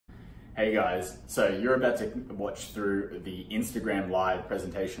Hey guys, so you're about to watch through the Instagram live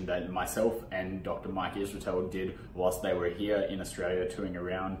presentation that myself and Dr. Mike Israetel did whilst they were here in Australia touring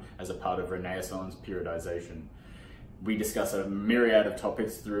around as a part of Renaissance Periodization. We discuss a myriad of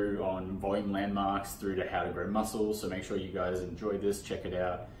topics through on volume landmarks through to how to grow muscle, so make sure you guys enjoy this, check it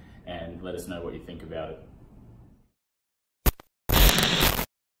out, and let us know what you think about it.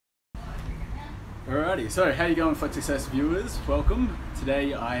 Alrighty, so how you going, Flex Success viewers? Welcome.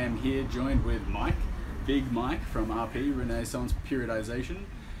 Today I am here joined with Mike, Big Mike from RP, Renaissance Periodization.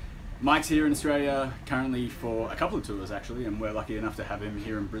 Mike's here in Australia currently for a couple of tours actually, and we're lucky enough to have him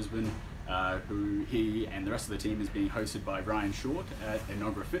here in Brisbane, who he and the rest of the team is being hosted by Ryan Short at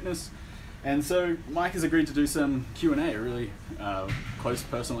Inaugura Fitness. And so Mike has agreed to do some Q&A, a really close,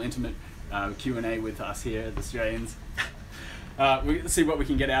 personal, intimate Q&A with us here, the Australians. Let's see what we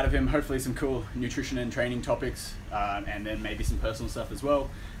can get out of him. Hopefully some cool nutrition and training topics, and then maybe some personal stuff as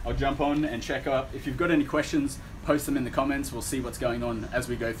well. I'll jump on and check up. If you've got any questions, post them in the comments. We'll see what's going on as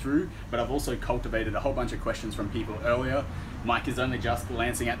we go through. But I've also cultivated a whole bunch of questions from people earlier. Mike is only just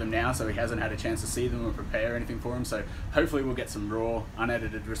glancing at them now, so he hasn't had a chance to see them or prepare anything for them. So hopefully we'll get some raw,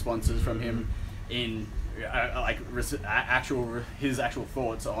 unedited responses from him in his actual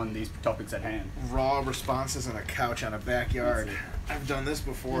thoughts on these topics at hand. Raw responses on a couch on a backyard. I've done this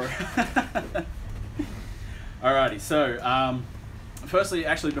before. Alrighty, so firstly,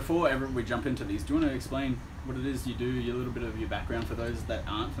 actually before we jump into these, do you want to explain what it is you do, a little bit of your background for those that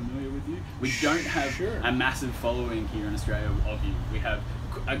aren't familiar with you? We don't have a massive following here in Australia of you. We have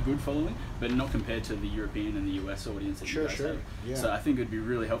a good following, but not compared to the European and the US audience that you guys have. Yeah. So I think it'd be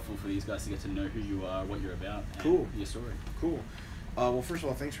really helpful for these guys to get to know who you are, what you're about, and your story. Cool. Well, first of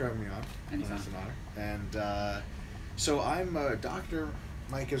all, thanks for having me on. Anytime. It's an honor. And so I'm Dr.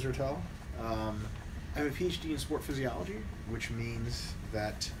 Mike Israetel. I have a PhD in sport physiology, which means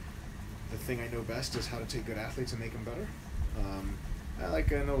that the thing I know best is how to take good athletes and make them better.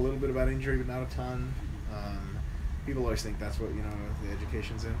 I know a little bit about injury, but not a ton. People always think that's what, the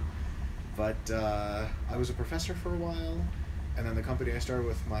education's in. But I was a professor for a while, and then the company I started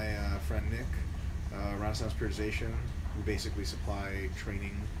with my friend Nick, Renaissance Periodization, we basically supply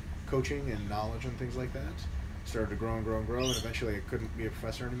training, coaching, and knowledge and things like that. Started to grow and grow and grow, and eventually I couldn't be a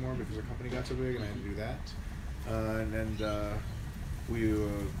professor anymore because the company got so big and I had to do that. We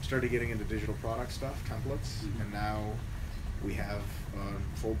started getting into digital product stuff, templates, and now we have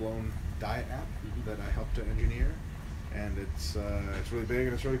a full-blown diet app that I helped to engineer, and it's really big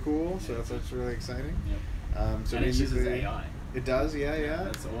and it's really cool, so that's really exciting. So and it uses AI. It does, yeah.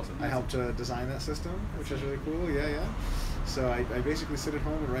 That's awesome. I helped to design that system, which is really cool, yeah. So I basically sit at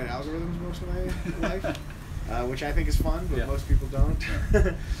home and write algorithms most of my life, which I think is fun, but most people don't.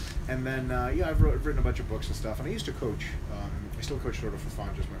 And then, I've written a bunch of books and stuff, and I used to coach. I still coach sort of for fun,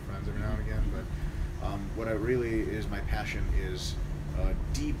 just my friends every now and again, but what I really is my passion is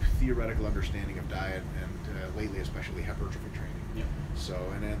deep theoretical understanding of diet, and lately especially hypertrophy training. So,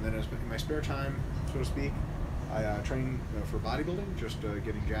 and then in my spare time, so to speak, I train for bodybuilding, just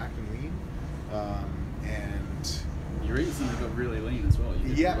getting jacked and lean, and you recently got really lean as well.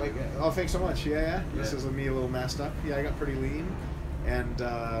 Thanks so much. This is me a little messed up. I got pretty lean, and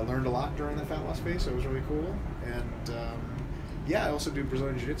learned a lot during that fat loss phase, so it was really cool. And I also do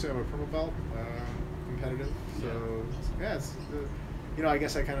Brazilian Jiu-Jitsu. I'm a purple belt, competitive. So it's I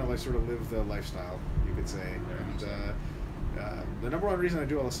guess I kind of sort of live the lifestyle, you could say. And the number one reason I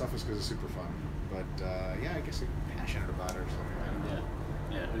do all this stuff is because it's super fun. But I guess I'm passionate about it or something.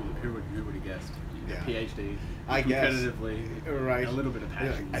 Who would have guessed? PhD, I guess competitively, right? A little bit of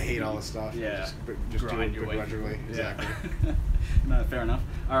passion. I hate all this stuff. Just grind your way through. Exactly. No, fair enough.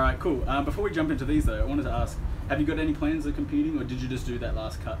 All right, cool. Before we jump into these, though, I wanted to ask: have you got any plans of competing, or did you just do that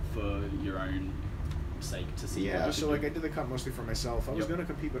last cut for your own sake to see? So I did the cut mostly for myself. I was going to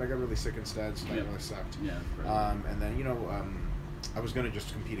compete, but I got really sick instead, so that really sucked. And then I was going to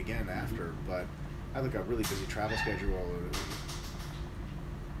just compete again after, but I had a really busy travel schedule.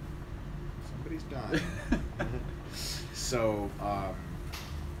 Somebody's dying. So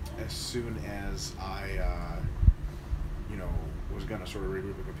as soon as I was going to sort of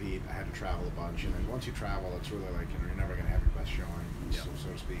regroup and compete, I had to travel a bunch, and then once you travel, it's really you're never going to have your best showing, so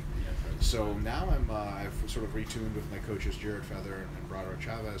to speak. So now I've sort of retuned with my coaches Jared Feather and Broderick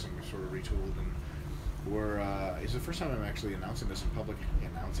Chavez, and we've sort of retooled, and it's the first time I'm actually announcing this in public.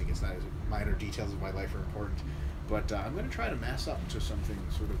 Announcing it's not as minor details of my life are important, but I'm going to try to mass up to something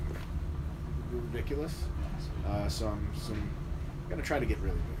sort of ridiculous. So I'm going to try to get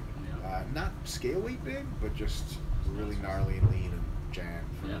really big, not scale weight big, but just really gnarly and lean and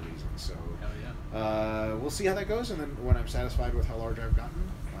jacked for no reason. So we'll see how that goes, and then when I'm satisfied with how large I've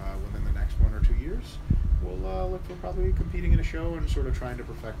gotten, then years, we'll look for probably competing in a show and sort of trying to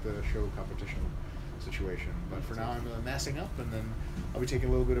perfect the show competition situation. But for now, I'm massing up, and then I'll be taking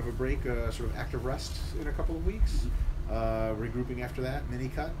a little bit of a break, sort of active rest in a couple of weeks, regrouping after that, mini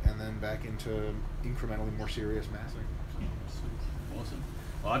cut, and then back into incrementally more serious massing. Awesome.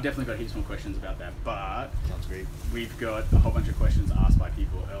 Well, I've definitely got heaps more questions about that, but sounds great. We've got a whole bunch of questions asked by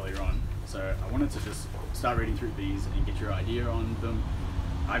people earlier on, so I wanted to just start reading through these and get your idea on them.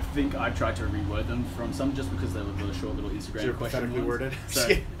 I think I've tried to reword them from some just because they were the short little Instagram question ones. Worded. So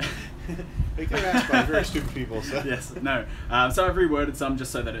they can ask by very stupid people. So. Yes, no. So I've reworded some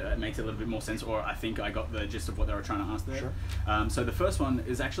just so that it makes it a little bit more sense, or I think I got the gist of what they were trying to ask there. Sure. So the first one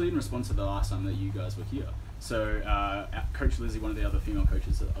is actually in response to the last time that you guys were here. So Coach Lizzie, one of the other female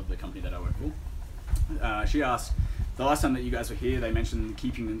coaches of the company that I work for, she asked, the last time that you guys were here, they mentioned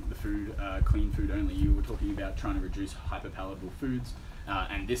keeping the food clean food only. You were talking about trying to reduce hyperpalatable foods,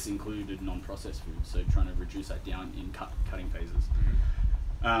 and this included non-processed foods, so trying to reduce that down in cutting phases.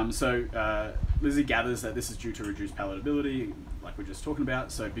 So Lizzie gathers that this is due to reduced palatability, like we're just talking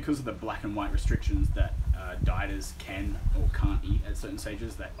about. So because of the black and white restrictions that dieters can or can't eat at certain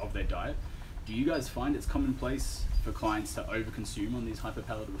stages of their diet, do you guys find it's commonplace for clients to overconsume on these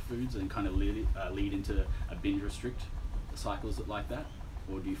hyperpalatable foods and kind of lead into a binge restrict cycles like that?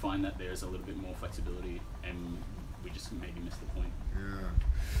 Or do you find that there's a little bit more flexibility and we just maybe miss the point? Yeah.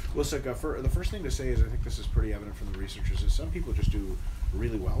 Well, so the first thing to say is I think this is pretty evident from the researchers is some people just do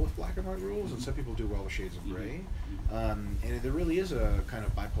really well with black and white rules, and some people do well with shades of gray. And there really is a kind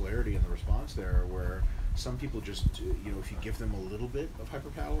of bipolarity in the response there, where some people just, if you give them a little bit of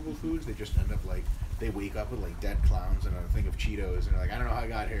hyperpalatable foods, they just end up like, they wake up with like dead clowns and a thing of Cheetos, and they're like, I don't know how I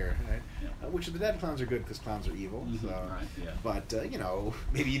got here, right? Yeah. Which the dead clowns are good because clowns are evil. So. Right, yeah. But,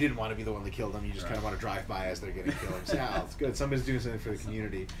 maybe you didn't want to be the one that killed them, you just kind of want to drive by as they're getting killed. So, yeah, it's good. Somebody's doing something for the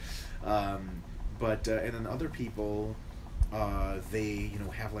community. And then other people, they,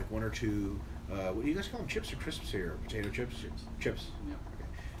 have like one or two, what do you guys call them, chips or crisps here? Potato chips? Chips. Yeah.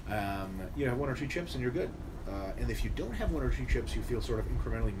 You have one or two chips and you're good. And if you don't have one or two chips, you feel sort of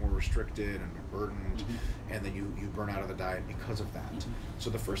incrementally more restricted and burdened, and then you burn out of the diet because of that. So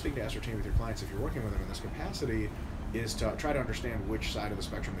the first thing to ascertain with your clients, if you're working with them in this capacity, is to try to understand which side of the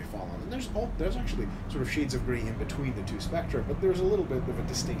spectrum they fall on. And there's actually sort of shades of gray in between the two spectra, but there's a little bit of a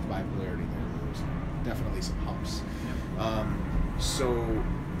distinct bipolarity there. There's definitely some humps. So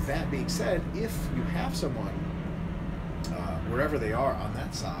that being said, if you have someone wherever they are on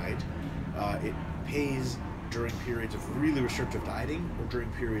that side, it pays during periods of really restrictive dieting or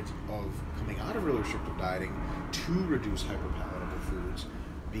during periods of coming out of really restrictive dieting to reduce hyperpalatable foods,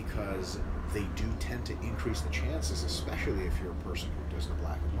 because they do tend to increase the chances, especially if you're a person who does the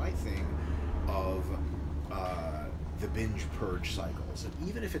black and white thing, of the binge purge cycles. And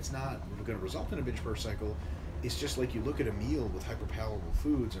even if it's not going to result in a binge purge cycle, it's just like you look at a meal with hyperpalatable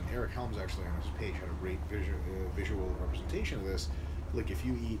foods, and Eric Helms actually on his page had a great visual representation of this. Like if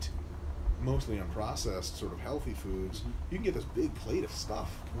you eat mostly unprocessed sort of healthy foods, you can get this big plate of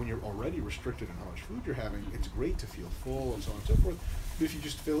stuff when you're already restricted in how much food you're having. It's great to feel full and so on and so forth. But if you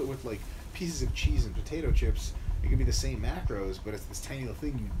just fill it with like pieces of cheese and potato chips, it can be the same macros, but it's this tiny little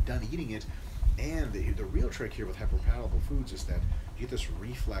thing, you're done eating it. And the real trick here with hyperpalatable foods is that you get this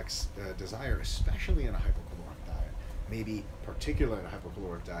reflex desire, especially in a hypocaloric diet, maybe particularly in a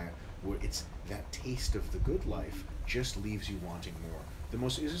hypocaloric diet, where it's that taste of the good life just leaves you wanting more.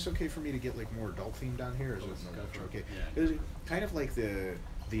 Is this okay for me to get like more adult theme down here? Is it okay? Yeah. Is it kind of like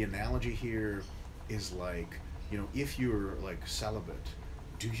the analogy here is like, if you're like celibate,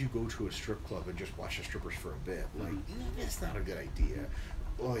 do you go to a strip club and just watch the strippers for a bit? Like, that's not a good idea.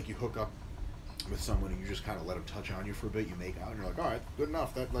 Or like you hook up with someone and you just kind of let them touch on you for a bit, you make out, and you're like, all right, good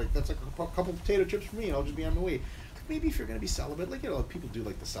enough. That's like a couple potato chips for me, and I'll just be on my way. Maybe if you're going to be celibate, like, people do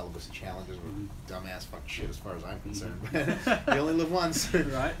like the celibacy challenges, with dumbass fuck shit as far as I'm concerned. You only live once.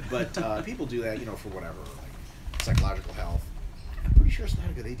 Right. But people do that, for whatever, like psychological health. I'm pretty sure it's not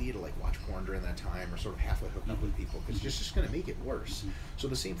a good idea to like watch porn during that time or sort of halfway hook up with people, because it's just going to make it worse. So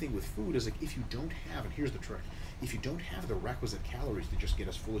the same thing with food is like, if you don't have, and here's the trick, if you don't have the requisite calories to just get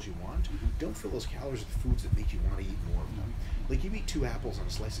as full as you want, don't fill those calories with foods that make you want to eat more of them. Like you eat 2 apples on a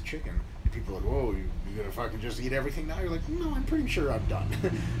slice of chicken, and people are like, whoa, you're going to fucking just eat everything now? You're like, no, I'm pretty sure I'm done.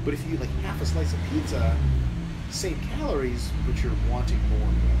 But if you eat like half a slice of pizza, same calories, but you're wanting more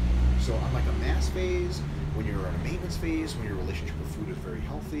and more. So on like a mass phase, when you're in a maintenance phase, when your relationship with food is very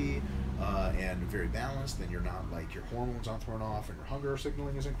healthy and very balanced, then you're not like, your hormones aren't thrown off and your hunger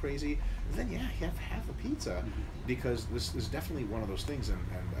signaling isn't crazy, then yeah, you have half a pizza, because this is definitely one of those things. And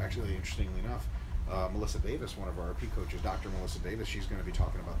actually, interestingly enough, Melissa Davis, one of our RP coaches, Dr. Melissa Davis, she's going to be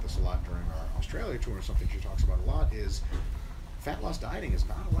talking about this a lot during our Australia tour. Something she talks about a lot is fat loss dieting is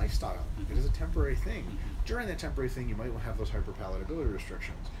not a lifestyle. It is a temporary thing. During that temporary thing, you might have those hyperpalatability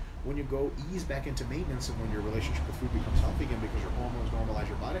restrictions. When you go ease back into maintenance and when your relationship with food becomes healthy again because your hormones normalize,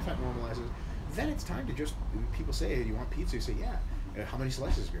 your body fat normalizes, then it's time to just, people say, hey, do you want pizza? You say, yeah. How many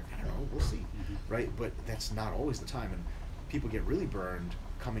slices? I don't know, we'll see, right? But that's not always the time. And people get really burned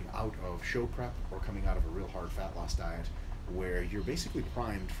coming out of show prep or coming out of a real hard fat loss diet where you're basically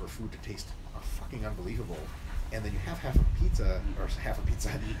primed for food to taste fucking unbelievable, and then you have half a pizza,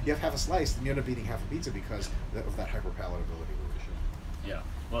 you have half a slice, and you end up eating half a pizza because of that hyperpalatability. Yeah,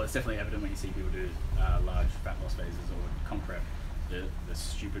 well, it's definitely evident when you see people do large fat loss phases or comp prep, the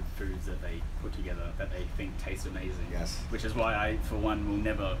stupid foods that they put together that they think taste amazing. Yes. Which is why I, for one, will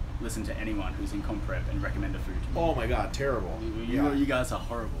never listen to anyone who's in comp prep and recommend a food to me. Oh my God, terrible. You guys are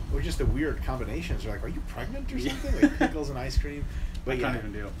horrible. Or just the weird combinations. You're like, are you pregnant or something? Like pickles and ice cream. But I can't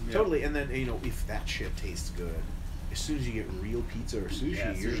even deal. Totally. And then, if that shit tastes good, as soon as you get real pizza or sushi,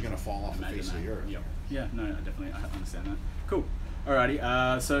 you're just going to fall off the face of the earth. Yep. Yeah, no, I understand that. Cool.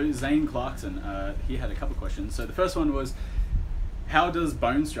 Alrighty, so Zane Clarkson, he had a couple questions. So the first one was, how does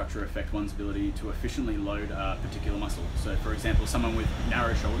bone structure affect one's ability to efficiently load a particular muscle? So for example, someone with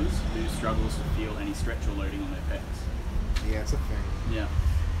narrow shoulders who struggles to feel any stretch or loading on their pecs. Yeah, it's a thing. Yeah.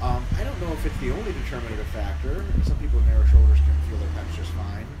 I don't know if it's the only determinative factor. Some people with narrow shoulders can feel their pecs just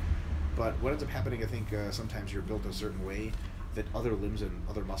fine. But what ends up happening, I think sometimes you're built a certain way that other limbs and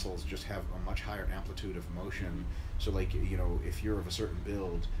other muscles just have a much higher amplitude of motion. So like, if you're of a certain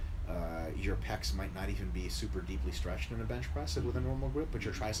build, your pecs might not even be super deeply stretched in a bench press with a normal grip, but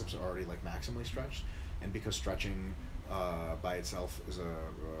your triceps are already like maximally stretched. And because stretching by itself is a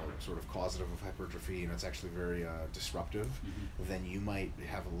sort of causative of hypertrophy, and it's actually very disruptive, then you might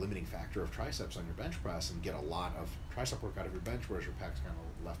have a limiting factor of triceps on your bench press and get a lot of tricep work out of your bench, whereas your pecs kind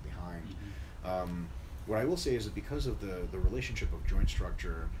of left behind. What I will say is that because of the relationship of joint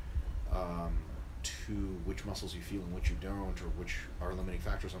structure to which muscles you feel and which you don't, or which are limiting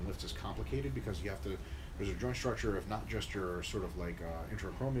factors on lifts, is complicated because you have to, there's a joint structure of not just your sort of like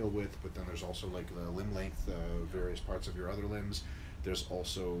interacromial width, but then there's also like the limb length, various parts of your other limbs. There's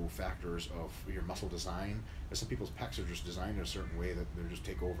also factors of your muscle design. And some people's pecs are just designed in a certain way that they just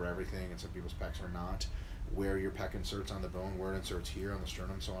take over everything, and some people's pecs are not. Where your pec inserts on the bone, where it inserts here on the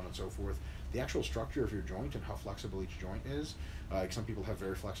sternum, so on and so forth. The actual structure of your joint and how flexible each joint is. Some people have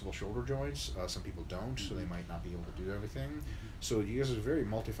very flexible shoulder joints, some people don't, so they might not be able to do everything. So you guys is a very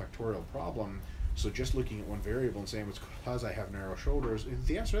multifactorial problem. So just looking at one variable and saying it's because I have narrow shoulders,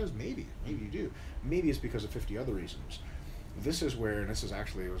 the answer is maybe you do. Maybe it's because of 50 other reasons. This is where, and this is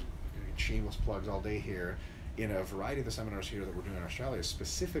actually, it was shameless plugs all day here, in a variety of the seminars here that we're doing in Australia,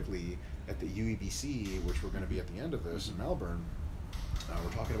 specifically at the UEBC, which we're going to be at the end of this in Melbourne,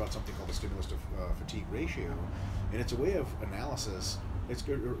 we're talking about something called the stimulus to fatigue ratio, and it's a way of analysis. It's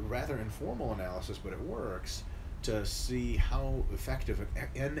a rather informal analysis, but it works to see how effective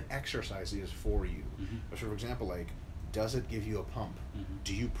an exercise is for you. So for example, like, does it give you a pump?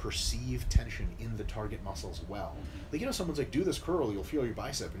 Do you perceive tension in the target muscles well? Like, someone's like, do this curl, you'll feel your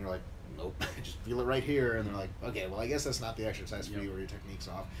bicep, and you're like, nope, just feel it right here, and they're like, okay, well, I guess that's not the exercise for you, or your technique's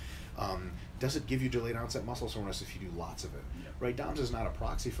off. Does it give you delayed onset muscle soreness if you do lots of it? Right, DOMS is not a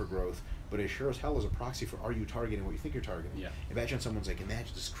proxy for growth, but it sure as hell is a proxy for, are you targeting what you think you're targeting? Imagine someone's like,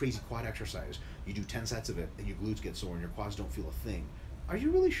 imagine this crazy quad exercise, you do 10 sets of it, and your glutes get sore and your quads don't feel a thing. Are you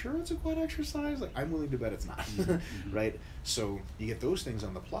really sure it's a quad exercise? Like, I'm willing to bet it's not, right? So you get those things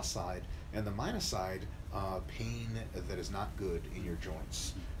on the plus side, and the minus side, pain that is not good in your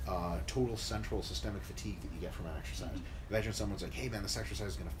joints. Total central systemic fatigue that you get from an exercise. Imagine someone's like, hey man, this exercise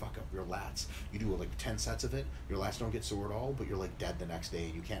is going to fuck up your lats. You do like 10 sets of it, your lats don't get sore at all, but you're like dead the next day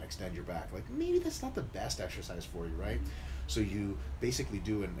and you can't extend your back. Like, maybe that's not the best exercise for you, right? So you basically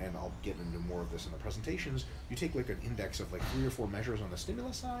do, and I'll get into more of this in the presentations, you take like an index of like 3 or 4 measures on the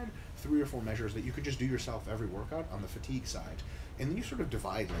stimulus side, 3 or 4 measures that you could just do yourself every workout on the fatigue side. And then you sort of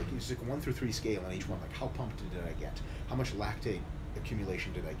divide, like, it's like 1 through 3 scale on each one, like how pumped did I get? How much lactate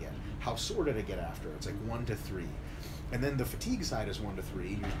accumulation did I get? How sore did I get after? It's like 1 to 3. And then the fatigue side is 1 to 3.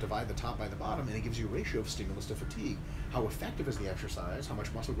 You just divide the top by the bottom, and it gives you a ratio of stimulus to fatigue. How effective is the exercise? How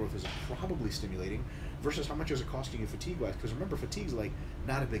much muscle growth is it probably stimulating? Versus how much is it costing you fatigue-wise? Because remember, fatigue's like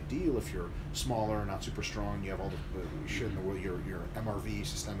not a big deal if you're smaller, not super strong, you have all the shit in the world, your MRV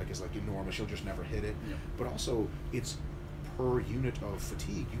systemic is like enormous, you'll just never hit it. But also, it's per unit of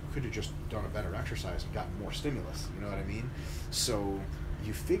fatigue. You could have just done a better exercise and gotten more stimulus, you know what I mean? So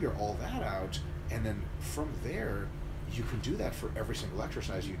you figure all that out, and then from there, you can do that for every single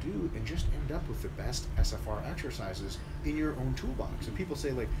exercise you do and just end up with the best SFR exercises in your own toolbox. And people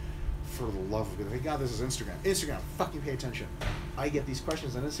say, like, for the love of God, God, this is Instagram. Instagram, fucking pay attention. I get these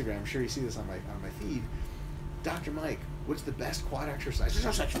questions on Instagram. I'm sure you see this on my feed. Dr. Mike, what's the best quad exercise? There's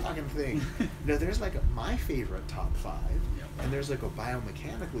no such fucking thing. No, there's like my favorite top 5, and there's like a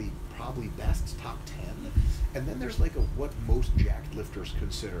biomechanically probably best top 10, and then there's like a what most jacked lifters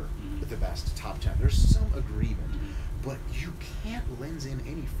consider the best top 10. There's some agreement, but you can't lens in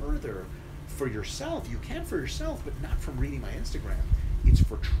any further for yourself. You can for yourself, but not from reading my Instagram. It's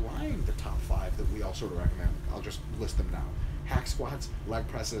for trying the top 5 that we all sort of recommend. I'll just list them now. Hack squats, leg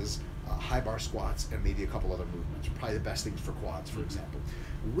presses, high bar squats, and maybe a couple other movements. Probably the best things for quads, for example.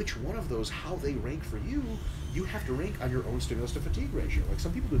 Which one of those, how they rank for you, you have to rank on your own stimulus to fatigue ratio. Like,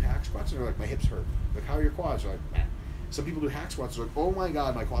 some people do hack squats and they're like, my hips hurt. Like, how are your quads? They're like, nah. Some people do hack squats, they're like, oh my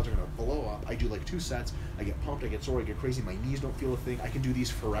God, my quads are gonna blow up. I do like 2 sets, I get pumped, I get sore, I get crazy, my knees don't feel a thing. I can do these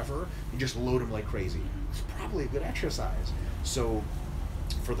forever and just load them like crazy. It's probably a good exercise. So,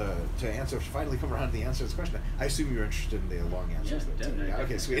 to finally come around to the answer to this question, I assume you're interested in the long answers. Yeah, definitely. Yeah,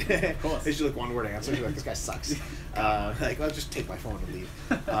 okay, sweet. Of course. It's just like one word answers. You're like, this guy sucks. Like, I'll just take my phone and leave.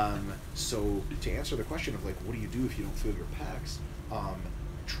 So to answer the question of like, what do you do if you don't feel your pecs?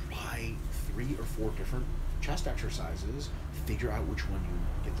 Try 3 or 4 different chest exercises. Figure out which one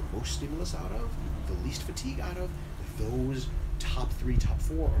you get the most stimulus out of, the least fatigue out of. Those top 3, top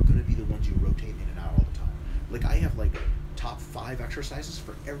 4 are going to be the ones you rotate in and out all the time. Like, I have like top 5 exercises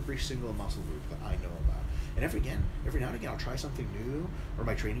for every single muscle group that I know about. And every now and again, I'll try something new, or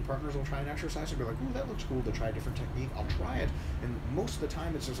my training partners will try an exercise and be like, ooh, that looks cool, to try a different technique. I'll try it. And most of the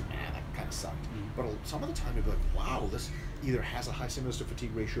time, it's just like, that kind of sucked. But some of the time, you'll be like, wow, this either has a high stimulus to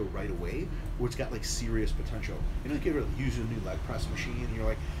fatigue ratio right away, or it's got like serious potential. And like, you ever use a new leg press machine, and you're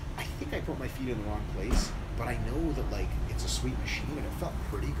like, I think I put my feet in the wrong place, but I know that like it's a sweet machine and it felt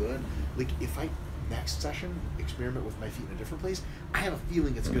pretty good. Like, if I next session experiment with my feet in a different place, I have a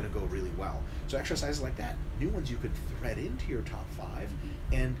feeling it's going to go really well. So exercises like that, new ones you could thread into your top 5,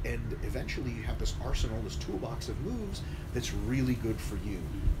 and eventually you have this arsenal, this toolbox of moves that's really good for you.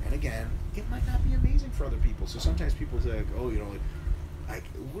 And again, it might not be amazing for other people. So sometimes people say, like, oh, you know, like,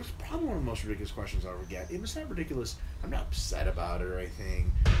 what's probably one of the most ridiculous questions I ever get. It's not ridiculous. I'm not upset about it or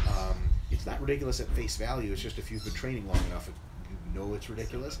anything. It's not ridiculous at face value. It's just if you've been training long enough, you know it's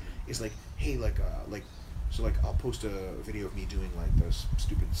ridiculous. It's like, hey, so I'll post a video of me doing like those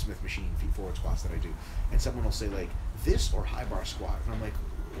stupid Smith machine feet forward squats that I do, and someone will say like, this or high bar squat, and I'm like,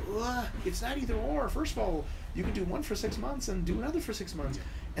 it's not either or. First of all, you can do one for 6 months and do another for 6 months.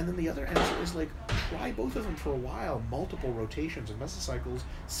 And then the other answer is like, try both of them for a while, multiple rotations and mesocycles,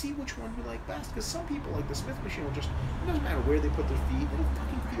 see which one you like best. Because some people, like the Smith machine, will just, it doesn't matter where they put their feet, it'll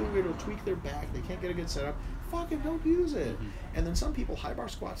fucking feel weird, it'll tweak their back, they can't get a good setup, fucking don't use it. And then some people, high bar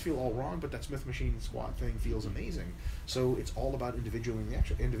squats feel all wrong, but that Smith machine squat thing feels amazing. So it's all about individualizing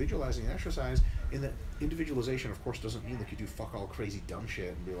the exercise. In that individualization, of course, doesn't mean that you do fuck all crazy dumb shit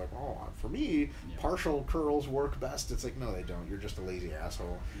and be like, oh, for me, partial curls work best. It's like, no, they don't. You're just a lazy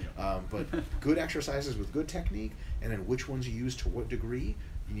asshole. But good exercises with good technique, and then which ones you use to what degree,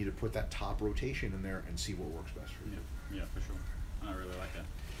 you need to put that top rotation in there and see what works best for you. Yeah, for sure. I really like that.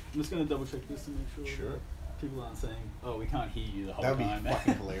 I'm just going to double check this to make sure people aren't saying, oh, we can't hear you the whole time. That would be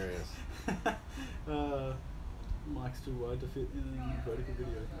fucking hilarious. Mic's too wide to fit in a vertical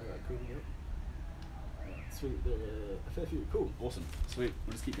video. Alright, cool. Yep. Sweet. There were a fair few. Cool. Awesome. Sweet.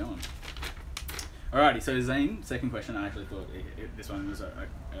 We'll just keep going. Alrighty, so Zane, second question. I actually thought this one was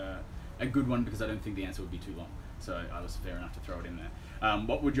a good one because I don't think the answer would be too long. So I was fair enough to throw it in there.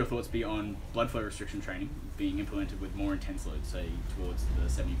 What would your thoughts be on blood flow restriction training being implemented with more intense loads, say towards the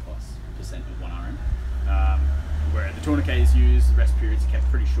 70+% of 1 RM, where the tourniquet is used, the rest periods are kept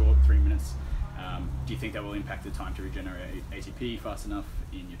pretty short, 3 minutes. Do you think that will impact the time to regenerate ATP fast enough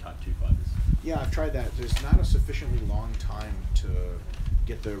in your type 2 fibers? Yeah, I've tried that. There's not a sufficiently long time to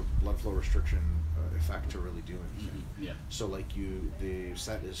get the blood flow restriction effect to really do anything. Yeah. So like the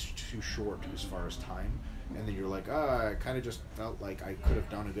set is too short as far as time, and then you're like, I kind of just felt like I could have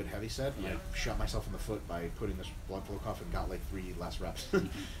done a good heavy set, and I shot myself in the foot by putting this blood flow cuff and got like 3 less reps.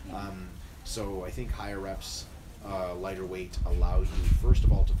 So I think higher reps, lighter weight allow you, first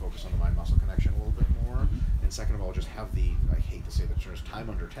of all, to focus on the mind-muscle connection a little bit more, and second of all, just have the, I hate to say the term, time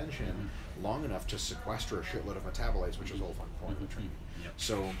under tension long enough to sequester a shitload of metabolites, which is the whole fucking point of the training.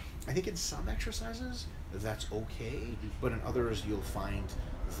 So I think in some exercises that's okay, but in others you'll find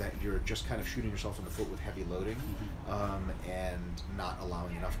that you're just kind of shooting yourself in the foot with heavy loading, and not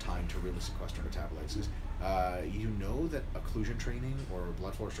allowing enough time to really sequester metabolites. You know that occlusion training or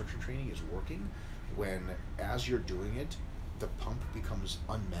blood flow restriction training is working when as you're doing it, the pump becomes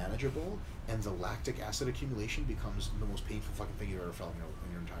unmanageable, and the lactic acid accumulation becomes the most painful fucking thing you've ever felt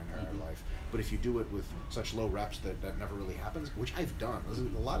in your entire life. But if you do it with such low reps that never really happens, which I've done.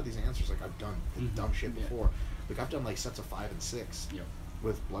 A lot of these answers, like I've done dumb shit before. Like I've done like sets of 5 and 6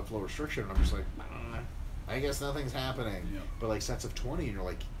 with blood flow restriction, and I'm just like, I guess nothing's happening. But like sets of 20, and you're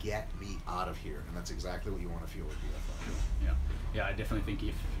like, get me out of here. And that's exactly what you want to feel with BFR. Yeah, I definitely think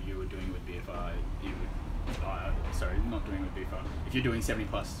if you were doing it with BFR, you would. Sorry, not doing it with BFR. If you're doing 70+%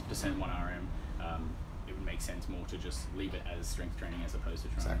 1RM, it would make sense more to just leave it as strength training as opposed to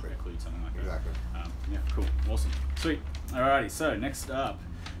trying to include something like that. Exactly. Yeah, cool, awesome, sweet. Alrighty, so next up,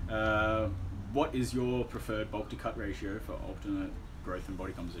 what is your preferred bulk to cut ratio for alternate growth and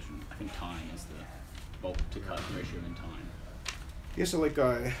body composition? I think time is the bulk to cut ratio in time. Yeah, so like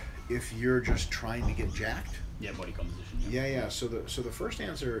if you're just trying to get jacked. Yeah, body composition. Yeah. So the first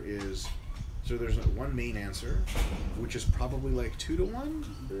answer is. So there's one main answer, which is probably like 2 to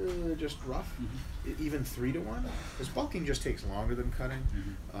 1, just rough, even 3 to 1. Because bulking just takes longer than cutting,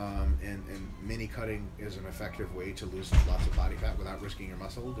 and mini cutting is an effective way to lose lots of body fat without risking your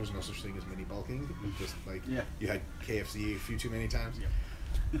muscle. There's no such thing as mini bulking. It's just like you had KFC a few too many times.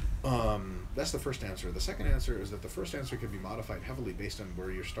 That's the first answer. The second answer is that the first answer can be modified heavily based on where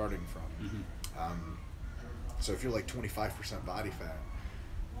you're starting from. So if you're like 25% body fat,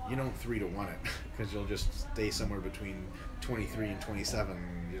 you don't 3 to 1 it, because you'll just stay somewhere between 23 and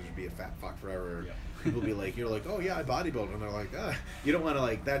 27. You'll just be a fat fuck forever. People be like, you're like, oh yeah, I bodybuild, and they're like, you don't want to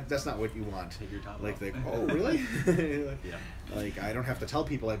like that. That's not what you want. Take your top like off. they, oh really? Like I don't have to tell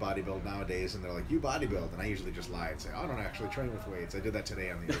people I bodybuild nowadays, and they're like, you bodybuild, and I usually just lie and say, oh, I don't actually train with weights. I did that today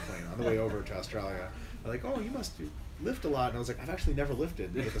on the airplane on the way over to Australia. They're like, oh, you must lift a lot, and I was like, I've actually never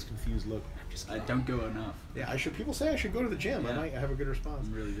lifted. They get this confused look. I don't go enough. Yeah, people say I should go to the gym. I might have a good response.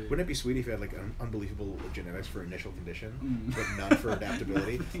 Really do. Wouldn't it be sweet if you had like an unbelievable genetics for initial condition, but none for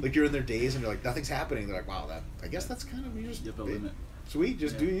adaptability? Like you're in their days and you're like, nothing's happening. They're like, wow, I guess that's kind of, you just the limit. Sweet,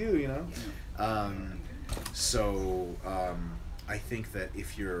 just do you know? I think that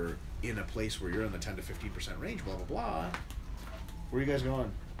if you're in a place where you're in the 10 to 15% range, blah blah blah. Where are you guys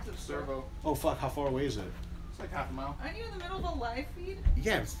going? To Servo. Oh fuck, how far away is it? It's like half a mile. Aren't you in the middle of a live feed?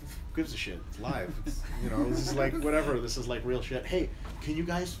 Yeah, gives a shit. It's live. It's, this is like whatever. This is like real shit. Hey, can you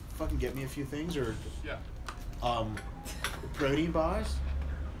guys fucking get me a few things or protein bars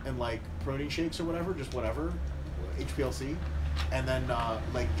and like protein shakes or whatever, just whatever, HPLC, and then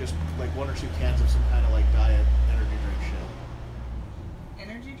like just like 1 or 2 cans of some kind of like diet energy drink shit.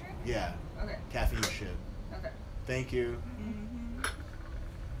 Energy drink? Yeah. Okay. Caffeine shit. Okay. Thank you.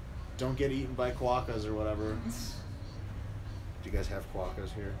 Don't get eaten by quokkas or whatever. Do you guys have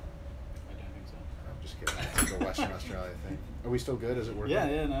quokkas here? I don't think so. I'm just kidding. It's like a Western Australia thing. Are we still good? Is it working?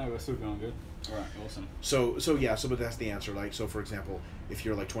 Yeah, no, we're still going good. All right, awesome. But that's the answer. Like, so for example, if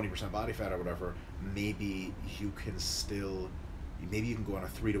you're like 20% body fat or whatever, maybe you can go on a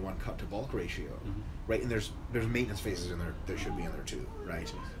 3 to 1 cut to bulk ratio, right? And there's maintenance phases in there that should be in there too,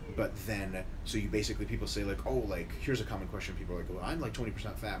 right? But then, so you basically, people say like, oh, like, here's a common question. People are like, well, I'm like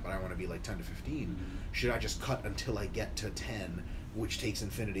 20% fat, but I want to be like 10 to 15. Should I just cut until I get to 10, which takes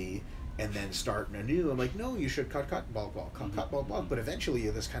infinity, and then start anew? I'm like, no, you should cut, bulk, cut, bulk. But eventually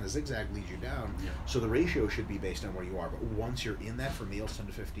this kind of zigzag leads you down. So the ratio should be based on where you are. But once you're in that, for males 10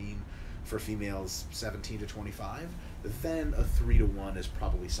 to 15, for females 17 to 25, then a 3 to 1 is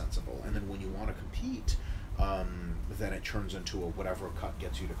probably sensible. And then when you want to compete, then it turns into a whatever cut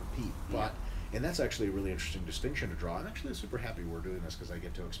gets you to compete. And that's actually a really interesting distinction to draw. I'm actually super happy we're doing this because I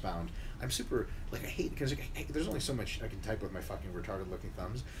get to expound. I'm super, like, I hate, because there's only so much I can type with my fucking retarded looking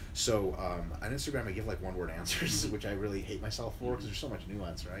thumbs. So on Instagram I give like 1-word answers, which I really hate myself for because there's so much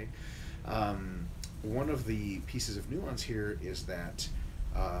nuance, right? One of the pieces of nuance here is that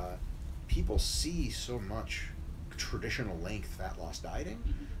people see so much traditional length fat loss dieting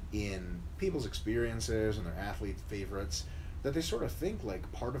in people's experiences and their athlete favorites that they sort of think like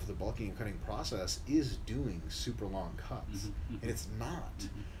part of the bulking and cutting process is doing super long cuts. And it's not.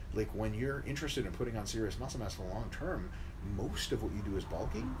 Like when you're interested in putting on serious muscle mass for the long term, most of what you do is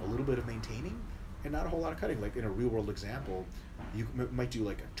bulking, a little bit of maintaining, and not a whole lot of cutting. Like in a real world example, you might do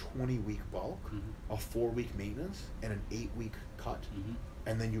like a 20-week bulk, a 4-week maintenance, and an 8-week cut,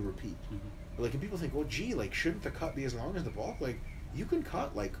 and then you repeat. Like, and people think, well, gee, like, shouldn't the cut be as long as the bulk? Like, you can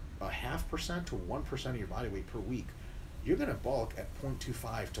cut like 0.5% to 1% of your body weight per week. You're going to bulk at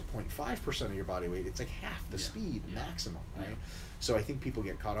 0.25 to 0.5% of your body weight. It's like half the speed maximum, right? So I think people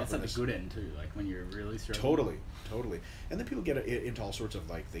get caught up in this. That's at the good end too, like when you're really struggling. Totally. And then people get into all sorts of,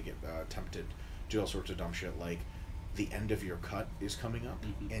 like, they get tempted to do all sorts of dumb shit, like the end of your cut is coming up,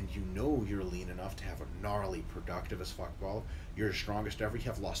 and you know you're lean enough to have a gnarly, productive as fuck ball. You're your strongest ever. You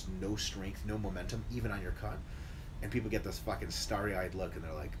have lost no strength, no momentum, even on your cut. And people get this fucking starry-eyed look, and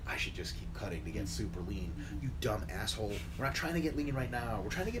they're like, I should just keep cutting to get super lean. You dumb asshole. We're not trying to get lean right now. We're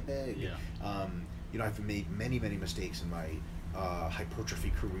trying to get big. Yeah. You know, I've made many, many mistakes in my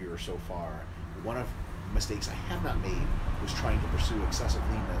hypertrophy career so far. One of the mistakes I have not made was trying to pursue excessive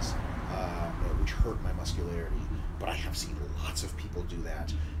leanness, which hurt my muscularity. But I have seen lots of people do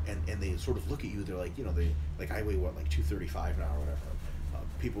that, and they sort of look at you. They're like, you know, I weigh what, like 235 now or whatever.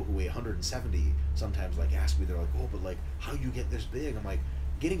 People who weigh 170 sometimes like ask me, they're like, oh, but like, how you get this big? I'm like,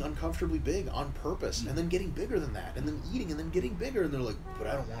 getting uncomfortably big on purpose, and then getting bigger than that, and then eating, and then getting bigger. And they're like, but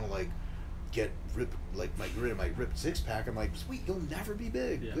I don't want to like get ripped, like rid of my ripped six-pack. I'm like, sweet, you'll never be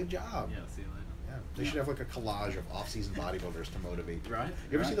big. Good job. Yeah, see you later. Yeah, they should have like a collage of off-season bodybuilders to motivate. Right.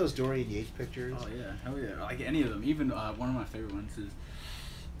 You ever see those Dorian Yates pictures? Oh yeah, hell yeah. Like any of them. Even one of my favorite ones is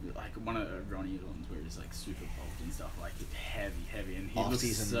like one of Ronnie ones where he's like super bulked and stuff, like heavy, and he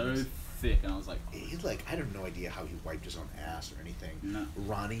looks so thick. And I was like, he's like, I have no idea how he wiped his own ass or anything. No.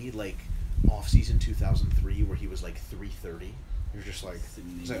 Ronnie, like off-season 2003, where he was like 330. You're just like,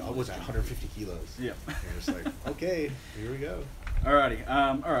 it's like, oh, was that 150 kilos? Yeah. You're just like, okay, here we go. Alrighty.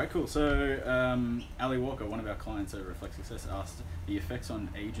 Alright, cool. So, Ali Walker, one of our clients over at Flex Success, asked the effects on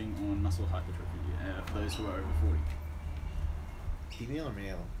aging on muscle hypertrophy for those who are over 40. Female or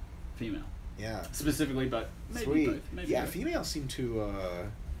male? Female. Yeah. Specifically, but maybe Sweet. both. Maybe yeah, both. Females seem to.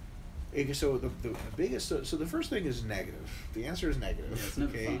 So the biggest. So the first thing is negative. The answer is negative. Yeah, it's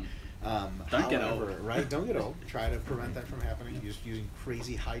never fun. Don't get old. Right? Don't get old. Try to prevent that from happening. Just using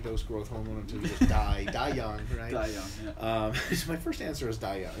crazy high dose growth hormone until you just die young, right? Die young. Yeah. So my first answer is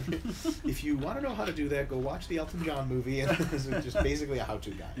die young. If you want to know how to do that, go watch the Elton John movie, and it's just basically a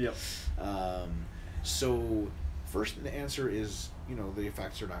how-to guide. Yep. So first the answer is, you know, the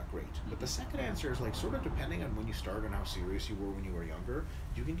effects are not great. But the second answer is like sort of depending on when you start and how serious you were when you were younger,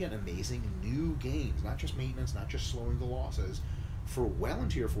 you can get amazing new gains, not just maintenance, not just slowing the losses, for well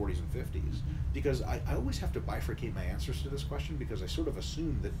into your 40s and 50s. Because I always have to bifurcate my answers to this question, because I sort of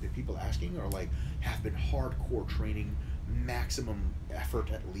assume that the people asking are like, have been hardcore training, maximum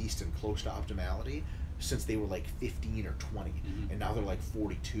effort at least, and close to optimality since they were like 15 or 20, and now they're like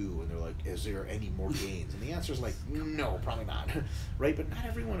 42, and they're like, is there any more gains? And the answer is like, no, probably not. Right? But not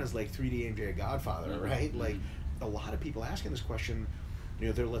everyone is like 3D AMJ Godfather, right? Like a lot of people asking this question, you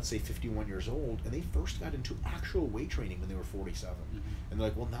know, they're, let's say, 51 years old, and they first got into actual weight training when they were 47. And they're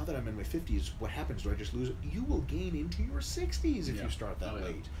like, well, now that I'm in my 50s, what happens? Do I just lose it? You will gain into your 60s if you start that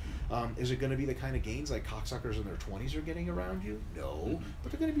late. Is it going to be the kind of gains like cocksuckers in their 20s are getting around you? No.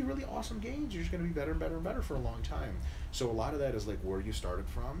 But they're going to be really awesome gains. You're just going to be better and better and better for a long time. So a lot of that is like where you started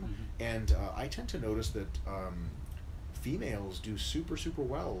from. And I tend to notice that females do super, super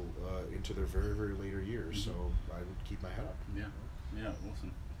well into their very, very later years. So I would keep my head up. Yeah. Yeah,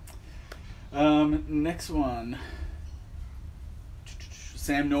 awesome. Next one.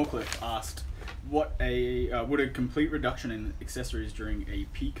 Sam Norcliffe asked, would a complete reduction in accessories during a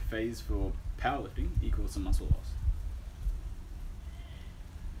peak phase for powerlifting equal some muscle loss?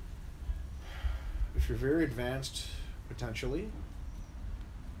 If you're very advanced, potentially.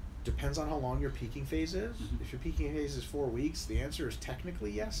 Depends on how long your peaking phase is. If your peaking phase is 4 weeks, the answer is technically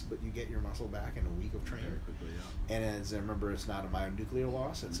yes, but you get your muscle back in a week of training. Very quickly, yeah. And as remember, it's not a myonuclear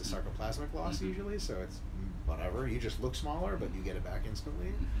loss; it's a sarcoplasmic loss usually. So it's whatever. You just look smaller, but you get it back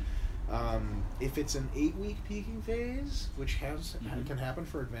instantly. If it's an 8-week peaking phase, which can happen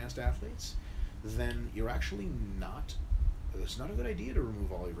for advanced athletes, then you're actually not. It's not a good idea to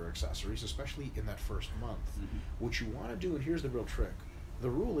remove all of your accessories, especially in that first month. What you want to do, and here's the real trick. The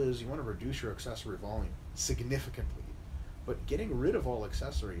rule is you want to reduce your accessory volume significantly, but getting rid of all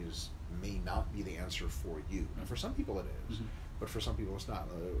accessories may not be the answer for you. And for some people it is, but for some people it's not.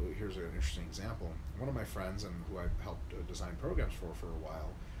 Here's an interesting example. One of my friends, and who I helped design programs for a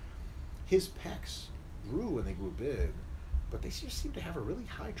while, his pecs grew and they grew big, but they just seemed to have a really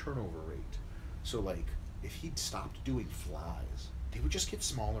high turnover rate. So like, if he'd stopped doing flies, they would just get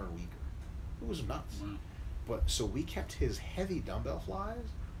smaller and weaker. It was nuts. Wow. But so we kept his heavy dumbbell flies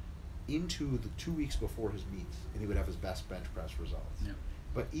into the 2 weeks before his meets, and he would have his best bench press results. Yeah.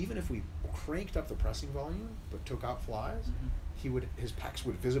 But even if we cranked up the pressing volume but took out flies, his pecs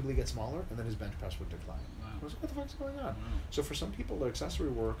would visibly get smaller, and then his bench press would decline. Wow. I was like, what the fuck's going on? Wow. So for some people, the accessory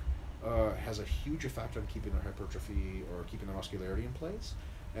work has a huge effect on keeping their hypertrophy or keeping their muscularity in place.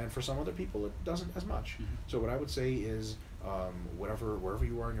 And for some other people, it doesn't as much. So what I would say is, wherever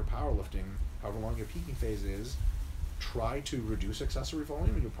you are in your powerlifting, however long your peaking phase is, try to reduce accessory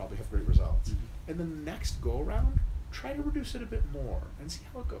volume, and you'll probably have great results. And then the next go around, try to reduce it a bit more and see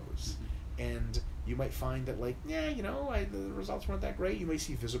how it goes. And you might find that, like, yeah, the results weren't that great. You may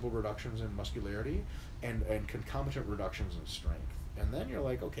see visible reductions in muscularity and concomitant reductions in strength. And then you're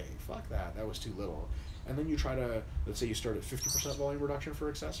like, okay, fuck that. That was too little. And then you try to, let's say you start at 50% volume reduction for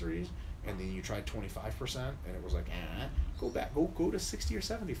accessories, and then you tried 25%, and it was like, go back, go to 60 or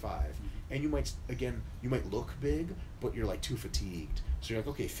 75. And you might look big, but you're like too fatigued. So you're like,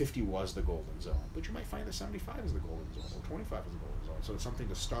 okay, 50 was the golden zone, but you might find that 75 is the golden zone, or 25 is the golden zone. So it's something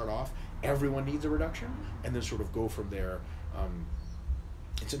to start off. Everyone needs a reduction, and then sort of go from there.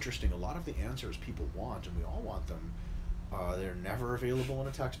 It's interesting. A lot of the answers people want, and we all want them, they're never available in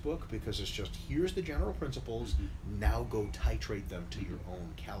a textbook, because it's just, here's the general principles, now go titrate them to your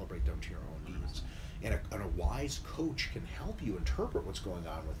own, calibrate them to your own needs. And a wise coach can help you interpret what's going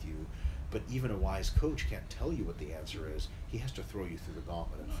on with you, but even a wise coach can't tell you what the answer is. He has to throw you through the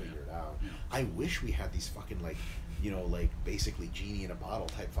gauntlet and figure it out. I wish we had these fucking, basically genie in a bottle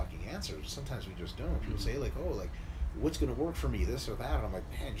type fucking answers. Sometimes we just don't. People say, what's going to work for me, this or that? And I'm like,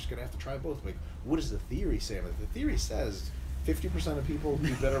 man, you're just going to have to try both. Like, what does the theory say? Like, the theory says 50% of people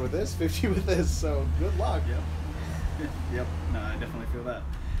do better with this, 50 with this, so good luck. Yep. No, I definitely feel that.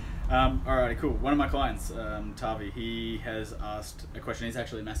 Alrighty, cool. One of my clients, Tavi, he has asked a question. He's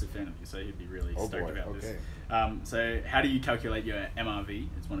actually a massive fan of you, so he'd be really stoked about this. So how do you calculate your MRV?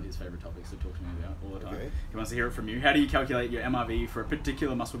 It's one of his favorite topics to talk to me about all the time. He wants to hear it from you. How do you calculate your MRV for a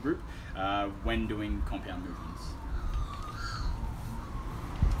particular muscle group when doing compound movements?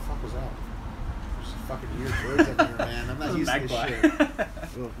 What the fuck was that? There's fucking weird birds up here, man. I'm not used to this shit.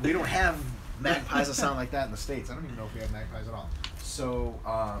 Well, we don't have magpies that sound like that in the States. I don't even know if we have magpies at all. So,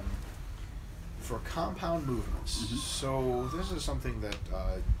 for compound movements, so this is something that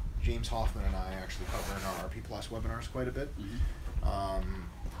James Hoffman and I actually cover in our RP Plus webinars quite a bit.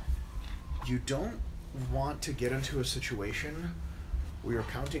 You don't want to get into a situation where you're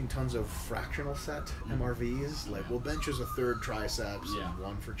counting tons of fractional set MRVs, like, well, bench is a third triceps and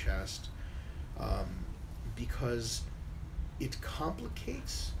one for chest, because it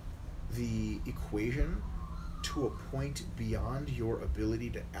complicates the equation to a point beyond your ability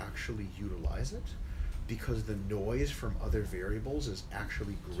to actually utilize it, because the noise from other variables is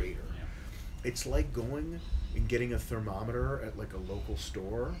actually greater. It's like going and getting a thermometer at like a local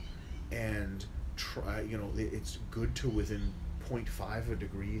store and try, it's good to within 0.5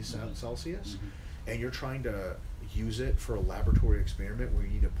 degrees Celsius, and you're trying to use it for a laboratory experiment where you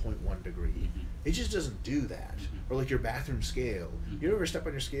need a 0.1 degree. It just doesn't do that. Or like your bathroom scale. You ever step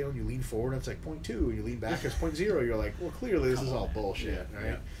on your scale and you lean forward and it's like 0.2, and you lean back, it's 0.0. You're like, well, clearly this is all bullshit,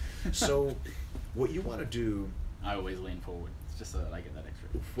 right? So what you want to do... I always lean forward. It's just so that I get that extra.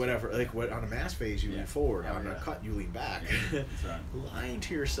 Whatever, like on a mass phase, you lean forward. On a cut, you lean back. That's right. Lying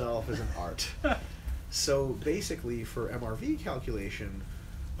to yourself is an art. So basically, for MRV calculation,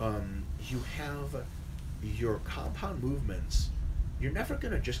 you have your compound movements. You're never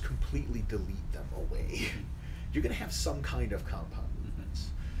going to just completely delete them away. You're going to have some kind of compound movements.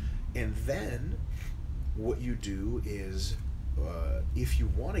 And then what you do is, if you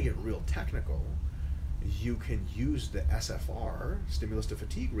want to get real technical, you can use the SFR, stimulus to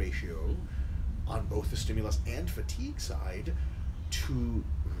fatigue ratio, on both the stimulus and fatigue side to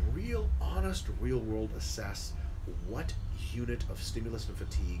honest, real world assess what unit of stimulus and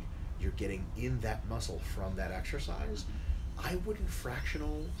fatigue you're getting in that muscle from that exercise. I wouldn't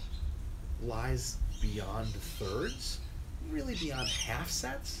fractionalize beyond thirds, really beyond half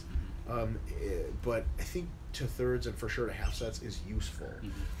sets, but I think to thirds and for sure to half sets is useful.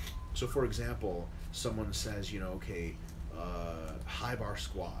 So for example, someone says, high bar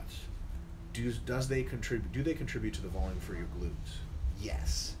squats, do they contribute to the volume for your glutes?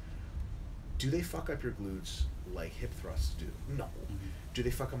 Yes. Do they fuck up your glutes like hip thrusts do? No. Do they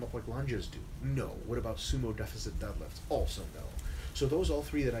fuck them up like lunges do? No. What about sumo deficit deadlifts? Also no. So those all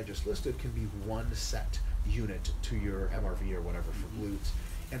three that I just listed can be one set unit to your MRV or whatever for glutes.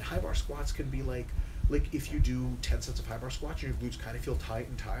 And high bar squats can be like if you do 10 sets of high bar squats and your glutes kind of feel tight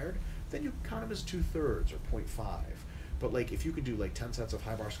and tired, then you count them as 2/3 or 0.5. But like if you can do like 10 sets of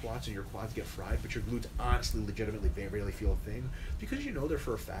high bar squats and your quads get fried, but your glutes honestly legitimately rarely feel a thing, because they're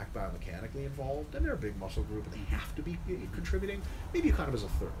for a fact biomechanically involved and they're a big muscle group and they have to be contributing, maybe you count them as a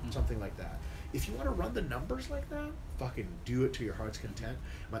third, something like that. If you want to run the numbers like that, fucking do it to your heart's content.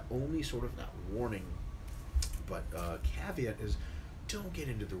 My only sort of, not warning, but caveat is don't get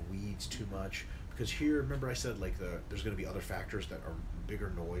into the weeds too much, because here, remember I said like there's going to be other factors that are bigger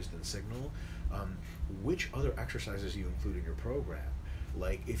noise than signal. Which other exercises you include in your program?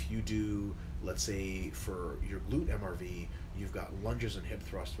 Like if you do, let's say for your glute MRV, you've got lunges and hip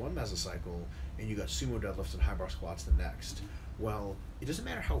thrusts one mesocycle, and you got sumo deadlifts and high bar squats the next. Well, it doesn't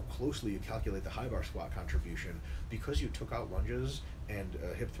matter how closely you calculate the high bar squat contribution, because you took out lunges and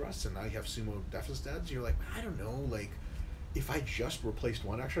hip thrusts, and now you have sumo deficit deads. You're like, I don't know, like, if I just replaced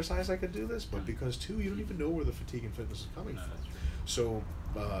one exercise, I could do this, but because two, you don't even know where the fatigue and fitness is coming from. So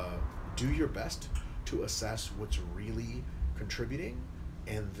do your best to assess what's really contributing,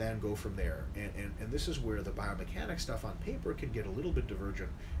 and then go from there. And this is where the biomechanics stuff on paper can get a little bit divergent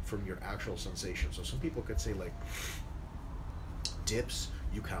from your actual sensation. So some people could say, like, dips,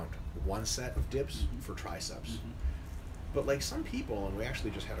 you count one set of dips for triceps. But like some people, and we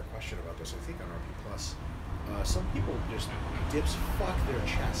actually just had a question about this, I think on RP Plus, some people just, dips fuck their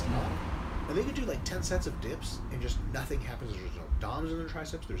chest up. And they could do like 10 sets of dips and just nothing happens. There's no DOMs in their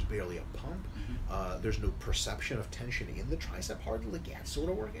triceps, there's barely a pump, there's no perception of tension in the tricep, hardly, like, yeah, it's sort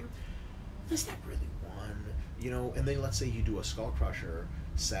of working. Is that really one? You know, and then let's say you do a skull crusher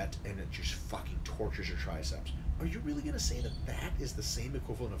set and it just fucking tortures your triceps. Are you really going to say that that is the same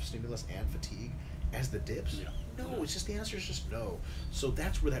equivalent of stimulus and fatigue as the dips? No, it's just, the answer is just no. So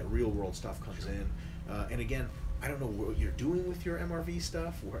that's where that real world stuff comes in. And again, I don't know what you're doing with your MRV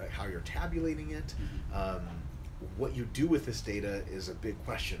stuff, or how you're tabulating it. What you do with this data is a big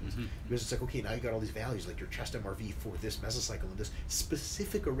question, because it's like, okay, now you got all these values, like your chest MRV for this mesocycle and this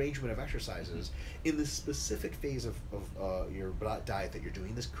specific arrangement of exercises in this specific phase of your diet that you're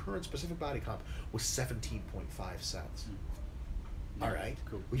doing. This current specific body comp was 17.5 sets. All right.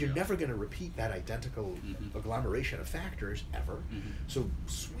 Cool. Well, you're never going to repeat that identical agglomeration of factors ever. So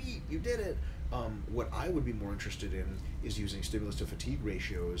sweet, you did it. What I would be more interested in is using stimulus to fatigue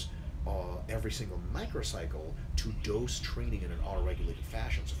ratios every single microcycle to dose training in an auto-regulated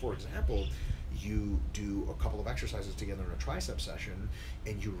fashion. So for example, you do a couple of exercises together in a tricep session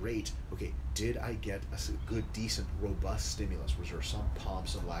and you rate, okay, did I get a good, decent, robust stimulus? Was there some pump,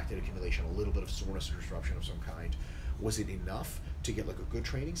 some lactate accumulation, a little bit of soreness or disruption of some kind? Was it enough to get like a good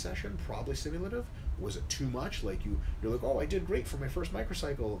training session, probably stimulative? Was it too much? Like you're like, oh, I did great for my first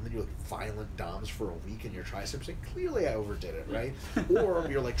microcycle, and then you're like violent DOMs for a week in your triceps, like clearly I overdid it, right? Or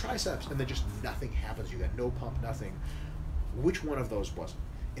you're like triceps, and then just nothing happens. You got no pump, nothing. Which one of those wasn't?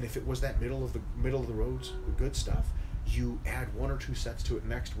 And if it was that middle of the roads, the good stuff, you add 1 or 2 sets to it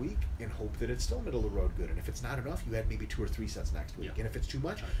next week and hope that it's still middle of the road good. And if it's not enough, you add maybe 2 or 3 sets next week. And if it's too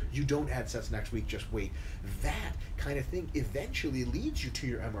much, you don't add sets next week, just wait. That kind of thing eventually leads you to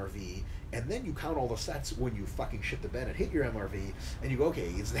your MRV, and then you count all the sets when you fucking shit the bed and hit your MRV, and you go,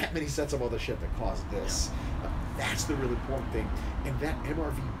 okay, it's that many sets of all the shit that caused this. That's the really important thing. And that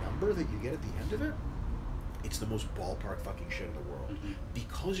MRV number that you get at the end of it, it's the most ballpark fucking shit in the world,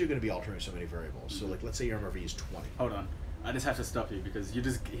 because you're going to be altering so many variables. So like, let's say your MRV is 20. Hold on, I just have to stop you because he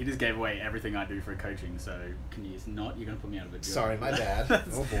just gave away everything I do for coaching. So can you not? You're going to put me out of a job. Sorry, my bad.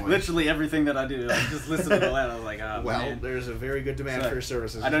 Oh boy. Literally everything that I do, I just listen to it all out. I was like, well, man. There's a very good demand for your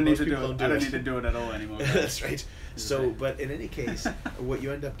services. I don't need to do it. I don't need to do it at all anymore. That's right. So, but in any case, what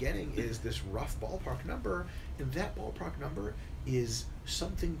you end up getting is this rough ballpark number, and that ballpark number is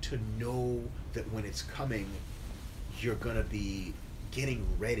something to know that when it's coming, you're going to be getting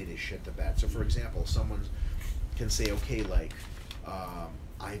ready to shit the bed. So for example, someone can say, okay, like,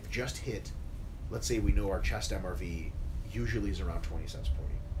 I've just hit, let's say we know our chest MRV usually is around 20 sets per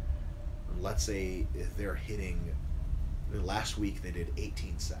week. Let's say they're hitting, last week they did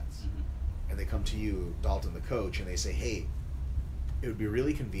 18 sets. And they come to you, Dalton, the coach, and they say, hey, it would be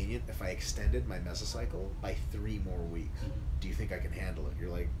really convenient if I extended my mesocycle by 3 more weeks. Do you think I can handle it?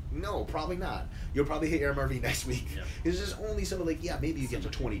 You're like, no, probably not. You'll probably hit your MRV next week. It's just only some, like, yeah, maybe you get to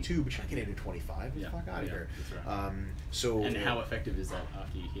 22, but you're not getting to 25. Get the fuck out of here. That's right. And how effective is that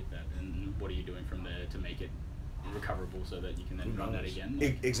after you hit that? And what are you doing from there to make it recoverable so that you can then run that again?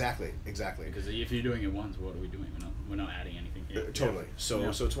 Like, exactly. Because if you're doing it once, what are we doing? We're not adding anything here. Totally. So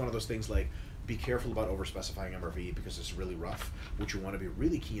it's one of those things like, be careful about over-specifying MRV because it's really rough. What you want to be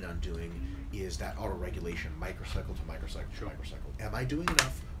really keen on doing is that auto-regulation, microcycle to microcycle to microcycle. Am I doing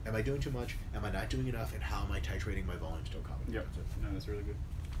enough? Am I doing too much? Am I not doing enough? And how am I titrating my volumes to accommodate? Yep. No, that's really good.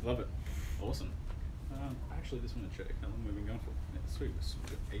 Love it. Awesome. I actually just want to check how long we've been going for. Yeah, sweet. It's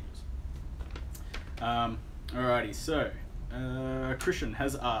ages. Alrighty, so Christian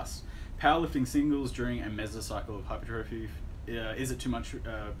has asked, powerlifting singles during a mesocycle of hypertrophy, is it too much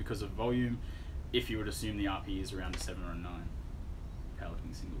because of volume if you would assume the RP is around a 7 or a 9?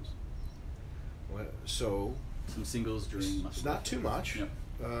 Powerlifting singles. Well, so some singles during it's not too much. Yep.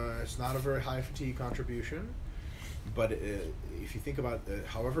 It's not a very high fatigue contribution, but if you think about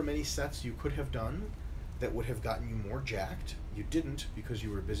however many sets you could have done that would have gotten you more jacked, you didn't because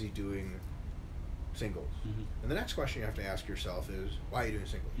you were busy doing singles. And the next question you have to ask yourself is, why are you doing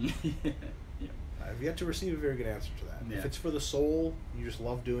singles? Yeah. I've yet to receive a very good answer to that. Yeah. If it's for the soul, you just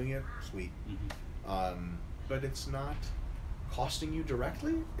love doing it, sweet. But it's not costing you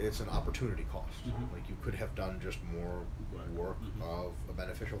directly, it's an opportunity cost. Like you could have done just more work of a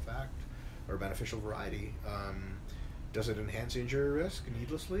beneficial fact or a beneficial variety. Does it enhance injury risk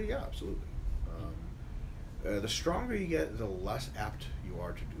needlessly? Yeah, absolutely. The stronger you get, the less apt you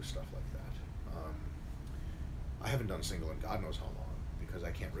are to do stuff like that. I haven't done single in God knows how long because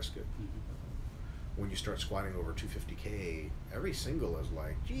I can't risk it. When you start squatting over 250K, every single is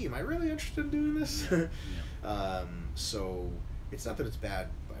like, gee, am I really interested in doing this? So it's not that it's bad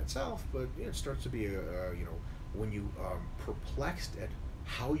by itself, but it starts to be when you perplexed at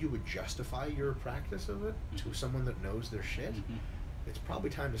how you would justify your practice of it to someone that knows their shit, it's probably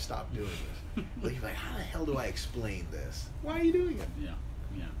time to stop doing this. Like, you're like, how the hell do I explain this? Why are you doing it?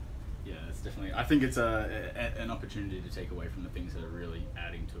 Yeah, it's definitely, I think it's an opportunity to take away from the things that are really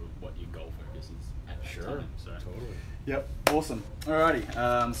adding to what your goal focus is at that time. So, totally. Yep, awesome.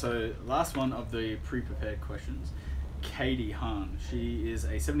 Alrighty, so last one of the pre-prepared questions. Katie Hahn, she is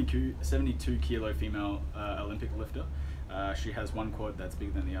a 72 kilo female Olympic lifter. She has one quad that's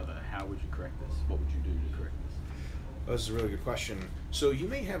bigger than the other. How would you correct this? What would you do to correct this? Oh, this is a really good question. So you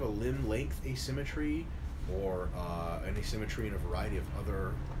may have a limb length asymmetry or an asymmetry in a variety of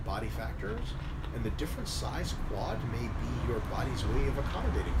other body factors, and the different size quad may be your body's way of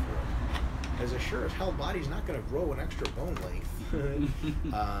accommodating for it. As a sure as hell body's not going to grow an extra bone length.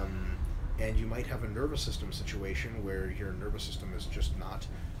 And you might have a nervous system situation where your nervous system is just not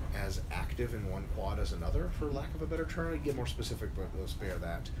as active in one quad as another, for lack of a better term. I get more specific, but we'll spare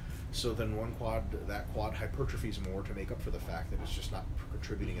that. So then that quad hypertrophies more to make up for the fact that it's just not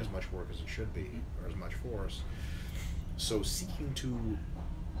contributing as much work as it should be, or as much force. So seeking to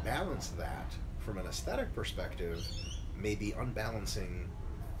balance that from an aesthetic perspective may be unbalancing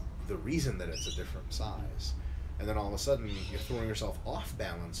the reason that it's a different size. And then all of a sudden you're throwing yourself off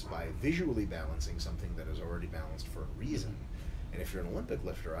balance by visually balancing something that is already balanced for a reason. And if you're an Olympic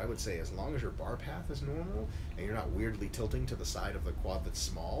lifter, I would say as long as your bar path is normal and you're not weirdly tilting to the side of the quad that's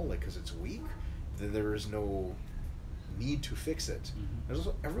small, like because it's weak, then there is no need to fix it. There's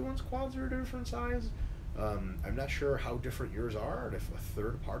also, everyone's quads are a different size. I'm not sure how different yours are, and if a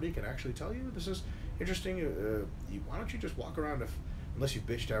third party can actually tell you. This is interesting. Why don't you just walk around, unless you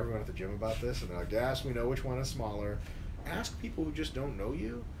bitch to everyone at the gym about this, and they're like, yes, we know which one is smaller. Ask people who just don't know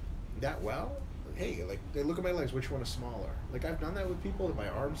you that well. Hey, like, they look at my legs, which one is smaller? Like, I've done that with people, my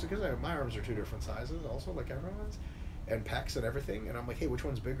arms, because my arms are two different sizes also, like everyone's, and pecs and everything, and I'm like, hey, which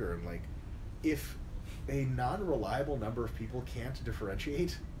one's bigger? And like, if a non-reliable number of people can't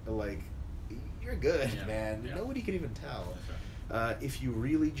differentiate, like, you're good, man. Nobody can even tell. If you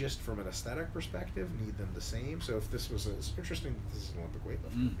really just, from an aesthetic perspective, need them the same. So if this was, it's interesting, this is an Olympic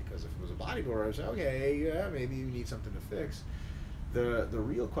weightlifter, because if it was a bodybuilder, I would say, okay, yeah, maybe you need something to fix. The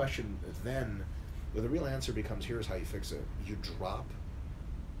real question then, the real answer becomes, here's how you fix it. You drop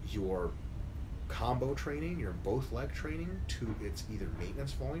your combo training, your both leg training, to its either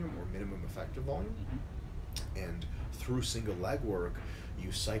maintenance volume or minimum effective volume. And through single leg work,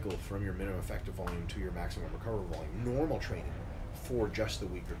 you cycle from your minimum effective volume to your maximum recoverable volume, normal training for just the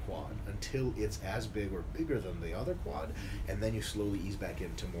weaker quad, until it's as big or bigger than the other quad, and then you slowly ease back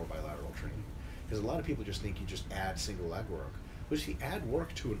into more bilateral training. Because a lot of people just think you just add single leg work. But if you add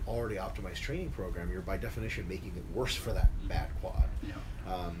work to an already optimized training program, you're by definition making it worse for that bad quad.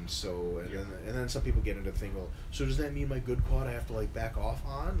 And then some people get into the thing, well, so does that mean my good quad I have to like back off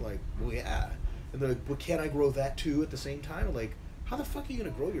on? Like, well, yeah. And they're like, well, can't I grow that too at the same time? Like, how the fuck are you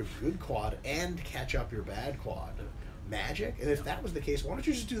gonna grow your good quad and catch up your bad quad? Magic? And if that was the case, why don't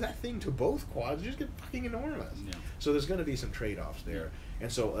you just do that thing to both quads and just get fucking enormous? So there's gonna be some trade-offs there. And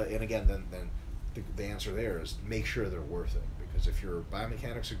so, and again, then the answer there is make sure they're worth it. Because if your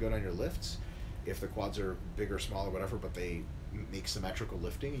biomechanics are good on your lifts, if the quads are big or small or whatever, but they make symmetrical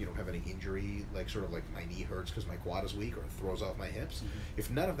lifting, you don't have any injury, like sort of like my knee hurts because my quad is weak or it throws off my hips. If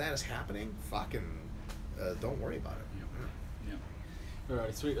none of that is happening, fucking don't worry about it.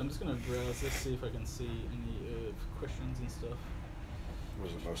 Alright, sweet. I'm just going to browse this, see if I can see any questions and stuff.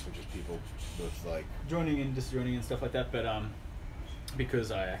 Was it mostly just people with like joining and disjoining and stuff like that? But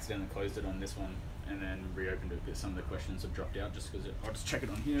because I accidentally closed it on this one and then reopened it because some of the questions have dropped out, just because I'll just check it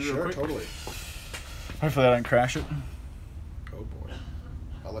on here real quick. Sure, totally. Hopefully I don't crash it. Oh boy.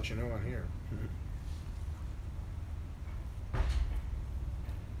 I'll let you know on here.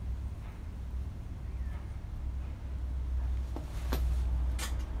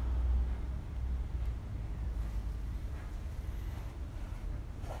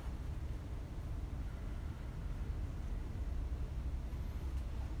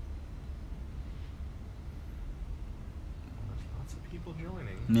 people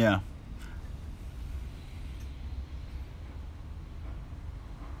joining. Yeah.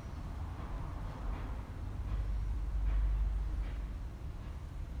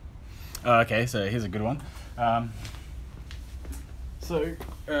 Okay, so here's a good one.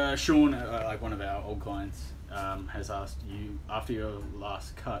 Sean, like one of our old clients, has asked you, after your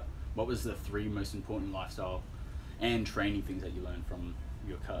last cut, what was the 3 most important lifestyle and training things that you learned from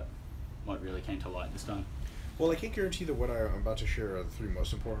your cut? What really came to light this time? Well, I can't guarantee that what I'm about to share are the 3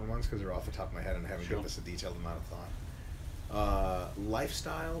 most important ones because they're off the top of my head and I haven't given this a detailed amount of thought.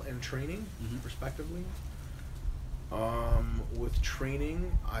 Lifestyle and training, respectively. With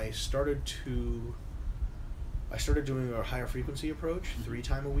training, I started doing a higher frequency approach, 3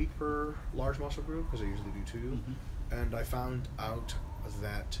 times a week per large muscle group, because I usually do 2. And I found out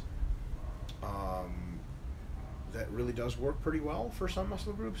that that really does work pretty well for some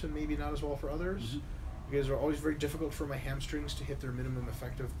muscle groups and maybe not as well for others. Because they're always very difficult for my hamstrings to hit their minimum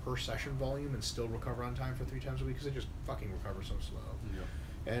effective per session volume and still recover on time for 3 times a week because they just fucking recover so slow.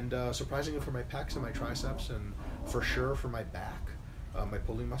 And surprisingly for my pecs and my triceps and for sure for my back, my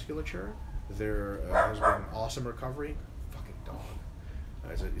pulling musculature, there has been awesome recovery. Fucking dog.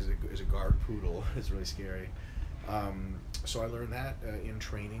 Is a guard poodle. It's really scary. So I learned that in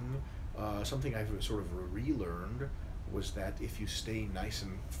training. Something I've sort of relearned was that if you stay nice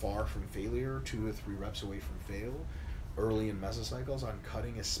and far from failure, 2 or 3 reps away from fail, early in mesocycles, on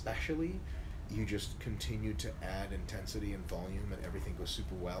cutting especially, you just continue to add intensity and volume and everything goes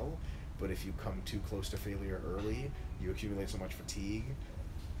super well. But if you come too close to failure early, you accumulate so much fatigue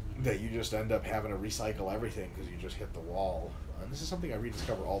that you just end up having to recycle everything because you just hit the wall. And this is something I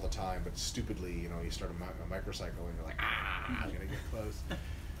rediscover all the time, but stupidly, you start a microcycle and you're like, I'm gonna get close.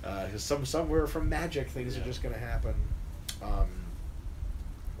 Somewhere from magic, things are just gonna happen.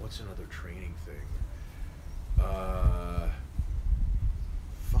 What's another training thing?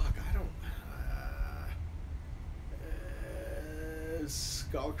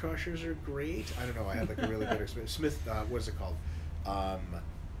 Skull crushers are great. I don't know. I had like a really good experience. What is it called? I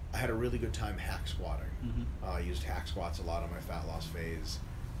had a really good time hack squatting. I used hack squats a lot on my fat loss phase,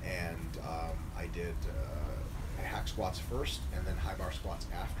 and I did hack squats first and then high bar squats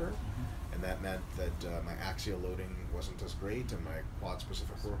after, and that meant that my axial loading wasn't as great and my quad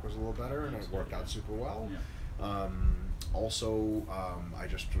specific work was a little better, and it worked out super well. Also, I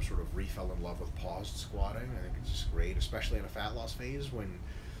just sort of re-fell in love with paused squatting. I think it's just great, especially in a fat loss phase when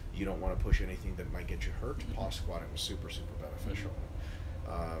you don't want to push anything that might get you hurt. Pause squatting was super, super beneficial.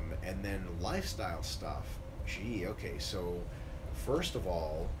 And then lifestyle stuff. So first of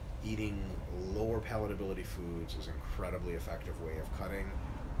all, eating lower palatability foods is an incredibly effective way of cutting.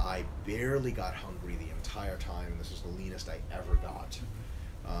 I barely got hungry the entire time. This is the leanest I ever got.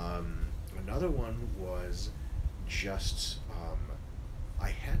 Another one was just I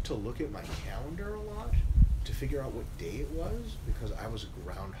had to look at my calendar a lot to figure out what day it was because I was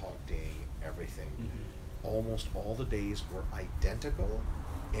groundhog daying everything. Almost all the days were identical,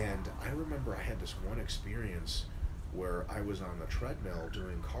 and I remember I had this one experience where I was on the treadmill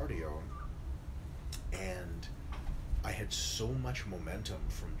doing cardio and I had so much momentum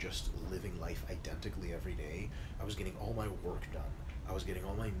from just living life identically every day. I was getting all my work done. I was getting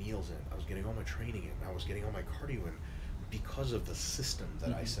all my meals in. I was getting all my training in. I was getting all my cardio in because of the system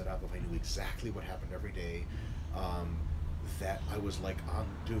that I set up. If I knew exactly what happened every day, that I was like on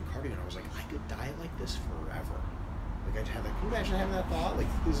doing cardio, and I was like, I could diet like this forever. Like I'd have that. Can you imagine having that thought? Like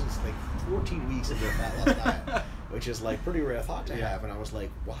this is like 14 weeks into a fat loss diet, which is like pretty rare thought to have. And I was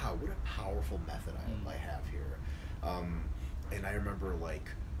like, wow, what a powerful method I have here. And I remember like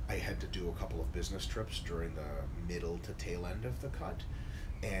I had to do a couple of business trips during the middle to tail end of the cut,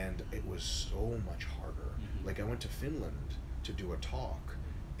 and it was so much harder. Like I went to Finland to do a talk,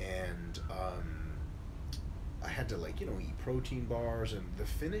 and I had to eat protein bars, and the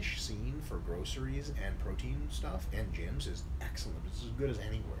Finnish scene for groceries and protein stuff and gyms is excellent. It's as good as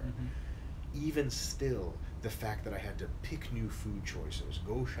anywhere. Even still, the fact that I had to pick new food choices,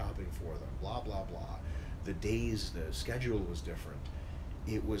 go shopping for them, blah, blah, blah. The schedule was different.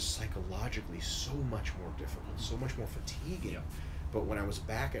 It was psychologically so much more difficult, so much more fatiguing. But when I was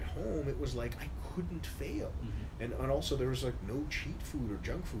back at home, it was like I couldn't fail. And also there was no cheat food or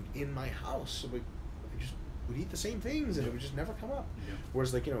junk food in my house. So I just would eat the same things and it would just never come up.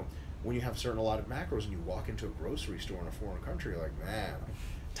 Whereas when you have certain allotted macros and you walk into a grocery store in a foreign country, you're like, man,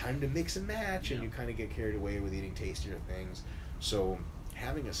 time to mix and match, and you kind of get carried away with eating tastier things. So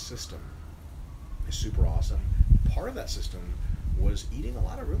having a system is super awesome. Part of that system was eating a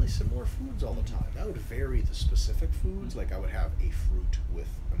lot of really similar foods all the time. That would vary the specific foods. Like I would have a fruit with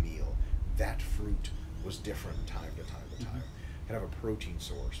a meal. That fruit was different time to time to time. I'd have a protein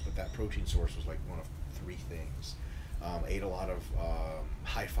source, but that protein source was like one of 3 things. I ate a lot of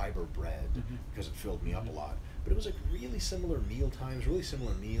high fiber bread because it filled me up a lot. But it was like really similar meal times, really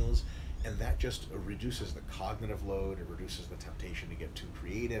similar meals, and that just reduces the cognitive load. It reduces the temptation to get too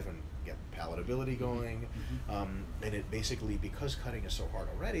creative and get palatability going. And it basically, because cutting is so hard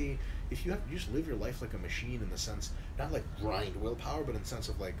already, if you just live your life like a machine, in the sense, not like grind willpower, but in the sense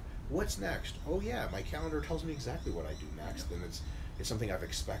of like, what's next? Oh yeah, my calendar tells me exactly what I do next, and it's something I've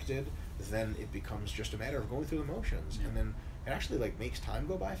expected. Then it becomes just a matter of going through the motions, and then it actually like makes time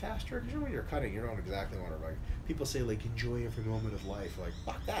go by faster. Because when you're cutting, you don't exactly want to, like, people say like enjoy every moment of life. Like,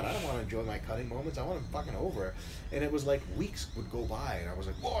 fuck that, I don't want to enjoy my cutting moments. I want them fucking over. And it was like weeks would go by, and I was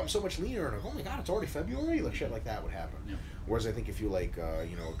like, whoa, I'm so much leaner, and I'm like, oh my god, it's already February. Like shit like that would happen. Whereas I think if you like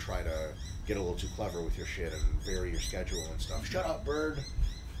you know, try to get a little too clever with your shit and vary your schedule and stuff. Shut up, bird.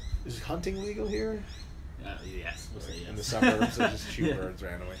 Is hunting legal here? Yes, we'll say yes. In the suburbs, they just shoot birds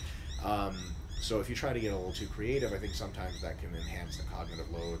randomly. So if you try to get a little too creative, I think sometimes that can enhance the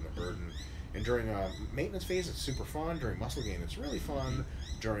cognitive load and the burden. And during a maintenance phase, it's super fun. During muscle gain, it's really fun.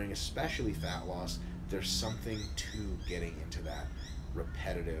 During especially fat loss, there's something to getting into that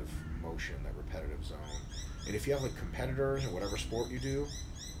repetitive motion, that repetitive zone. And if you have like competitors in whatever sport you do,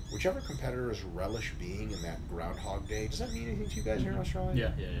 whichever competitors relish being in that Groundhog Day. Does that mean anything to you guys here in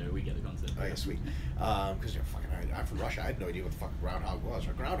Australia? Yeah, we get the concept. Oh yeah, sweet. Because I'm from Russia. I had no idea what the fuck Groundhog was.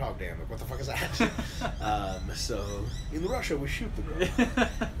 Or Groundhog Day. I'm like, what the fuck is that? So in Russia, we shoot the groundhog.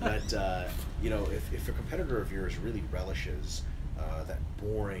 But you know, if a competitor of yours really relishes that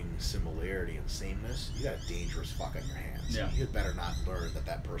boring similarity and sameness, you got a dangerous fuck on your hands. You better not learn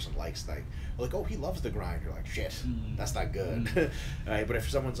that person likes like, oh, he loves the grind. You're like, shit, that's not good. Right? But if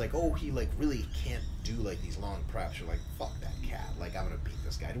someone's like, oh, he like really can't do like these long preps, you're like, fuck that cat. Like, I'm gonna beat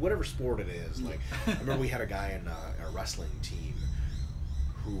this guy. Whatever sport it is. Like, I remember we had a guy in a wrestling team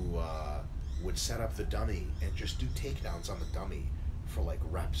who would set up the dummy and just do takedowns on the dummy for like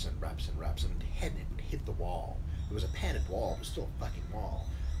reps and reps and reps, and hit the wall. It was a padded wall, it was still a fucking wall.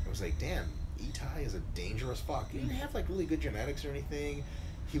 It was like, damn, Itai is a dangerous fuck. He didn't have like really good genetics or anything.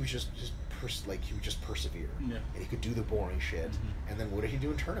 He was just he would just persevere. And he could do the boring shit. And then what did he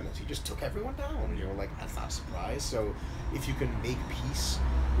do in tournaments? He just took everyone down. And you were like, that's not a surprise. So if you can make peace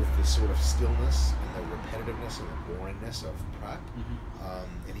with this sort of stillness and the repetitiveness and the boringness of prep,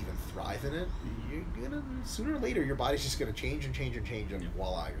 and even thrive in it, you're gonna, sooner or later, your body's just gonna change and change and change, and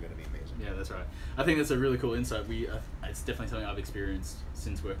voila, you're gonna be amazing. Yeah, that's right. I think that's a really cool insight. It's definitely something I've experienced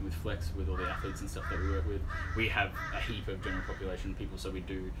since working with Flex, with all the athletes and stuff that we work with. We have a heap of general population people, so we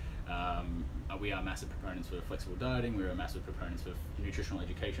do. We are massive proponents for flexible dieting. We are massive proponents for nutritional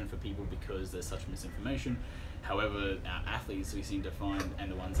education for people because there's such misinformation. However, our athletes, we seem to find, and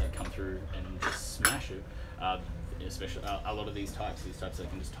the ones that come through and just smash it, especially a lot of these types that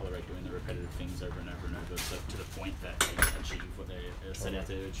can just tolerate doing the repetitive things over and over and over, so to the point that they achieve what they set out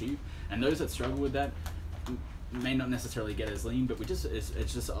to achieve. And those that struggle with that may not necessarily get as lean, but it's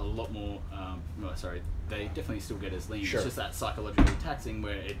just a lot more. They definitely still get as lean. Sure. It's just that psychologically taxing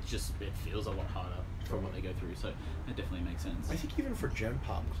where it feels a lot harder for what they go through. So that definitely makes sense. I think even for Gen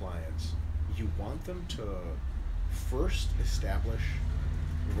Pop clients, you want them to first establish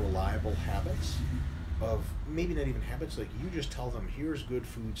reliable habits of, maybe not even habits, like you just tell them, here's good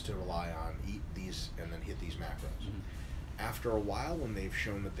foods to rely on, eat these, and then hit these macros. After a while, when they've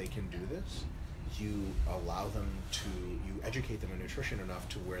shown that they can do this, you allow them to, you educate them in nutrition enough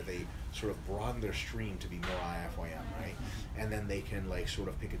to where they sort of broaden their stream to be more IFYM, right? And then they can like sort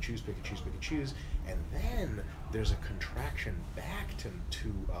of pick and choose, and then there's a contraction back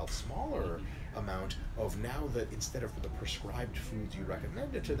to a smaller amount of, now that instead of the prescribed foods you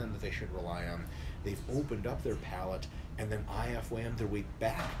recommended to them that they should rely on, they've opened up their palate and then IFYM their way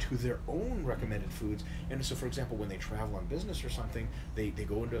back to their own recommended foods. And so, for example, when they travel on business or something, they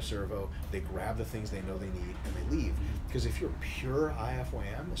go into a servo, they grab the things they know they need, and they leave. Because if you're pure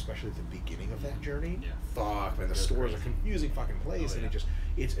IFYM, especially at the beginning of that journey, fuck, man, the stores are a confusing fucking place, and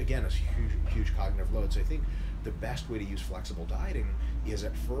it's again, a huge cognitive load. So I think the best way to use flexible dieting is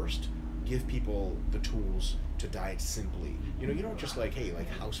at first give people the tools to diet simply. You know, you don't just like, hey, like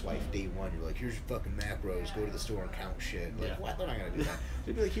housewife day one, you're like, here's your fucking macros, go to the store and count shit. Like, what? They're not gonna do that.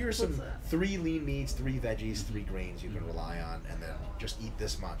 They'd be like, here's some 3 lean meats, 3 veggies, 3 grains you can rely on, and then just eat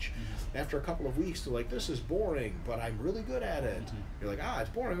this much. After a couple of weeks, they're like, this is boring, but I'm really good at it. You're like, it's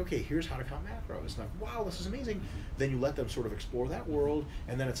boring. Okay, here's how to count macros. And like, wow, this is amazing. Then you let them sort of explore that world,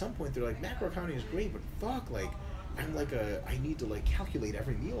 and then at some point they're like, macro counting is great, but fuck, like, I'm like I need to like calculate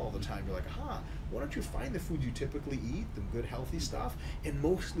every meal all the time. You're like, why don't you find the food you typically eat, the good healthy stuff, and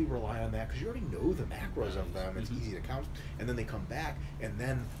mostly rely on that because you already know the macros of them. It's easy to count, and then they come back, and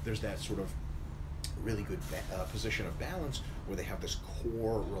then there's that sort of really good position of balance where they have this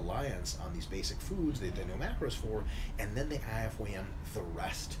core reliance on these basic foods they know macros for, and then they IFWM the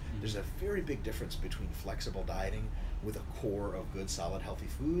rest. There's a very big difference between flexible dieting with a core of good, solid, healthy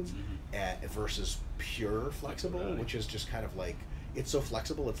foods versus pure flexible, which is just kind of like, it's so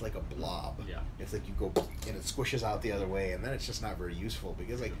flexible, it's like a blob. Yeah. It's like you go and it squishes out the other way, and then it's just not very useful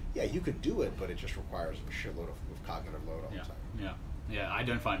because, like, yeah, you could do it, but it just requires a shitload of cognitive load all the time. Yeah, I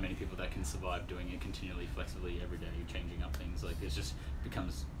don't find many people that can survive doing it continually, flexibly every day, changing up things. Like, it just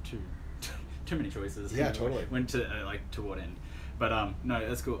becomes too many choices. Yeah, totally. When to to what end? But no,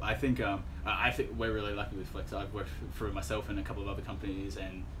 that's cool. I think we're really lucky with Flex. I've worked for myself and a couple of other companies,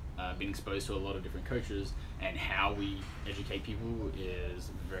 and been exposed to a lot of different coaches, and how we educate people is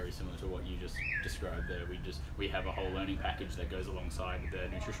very similar to what you just described there. We have a whole learning package that goes alongside the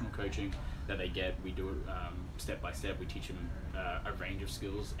nutritional coaching that they get. We do it step by step. We teach them a range of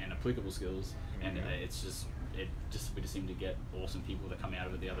skills and applicable skills, and we just seem to get awesome people that come out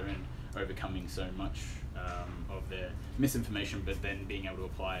of it the other end, overcoming so much of their misinformation, but then being able to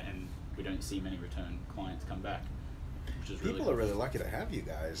apply it, and we don't see many return clients come back. People are really lucky to have you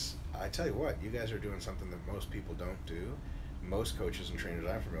guys. I tell you what, you guys are doing something that most people don't do. Most coaches and trainers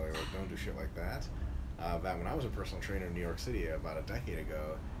I'm familiar with don't do shit like that. Back when I was a personal trainer in New York City about a decade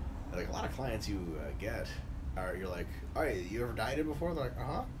ago, like a lot of clients you get are, you're like, all right, you ever dieted before? They're like,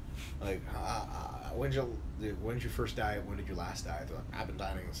 like, when did you first diet? When did you last diet? They're like, I've been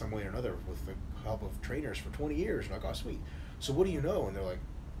dieting in some way or another with the help of trainers for 20 years. I'm like, oh, sweet. So what do you know? And they're like,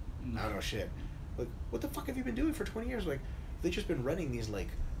 I don't know shit. Like, what the fuck have you been doing for 20 years? Like, they've just been running these like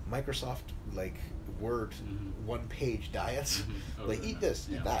Microsoft like Word one-page diets. Like, eat this,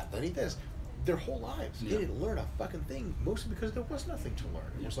 eat that, then eat this. Their whole lives. They didn't learn a fucking thing, mostly because there was nothing to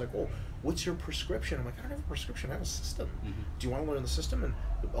learn. It was like, oh, what's your prescription? I'm like, I don't have a prescription, I have a system. Do you want to learn the system? And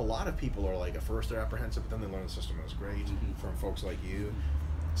a lot of people are like, at first they're apprehensive, but then they learn the system, and it's great from folks like you.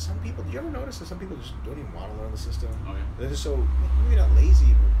 Some people, do you ever notice that some people just don't even want to learn the system? Oh, yeah. They're just so, maybe not lazy,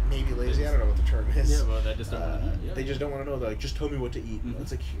 but maybe lazy, I don't know what the term is. Yeah, well, they just don't want to know. They just don't want to know. They're like, just tell me what to eat.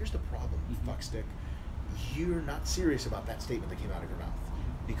 It's like, here's the problem, fuckstick. You're not serious about that statement that came out of your mouth,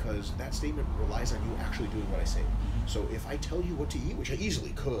 because that statement relies on you actually doing what I say. So if I tell you what to eat, which I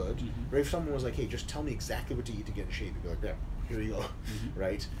easily could, right? If someone was like, hey, just tell me exactly what to eat to get in shape, you'd be like, yeah, here you go,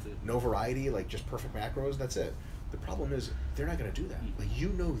 right? No variety, like just perfect macros, that's it. The problem is they're not going to do that. Like, you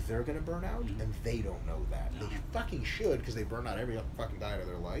know they're going to burn out, and they don't know that. They fucking should, because they burn out every fucking diet of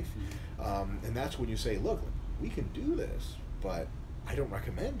their life. And that's when you say, look, we can do this, but I don't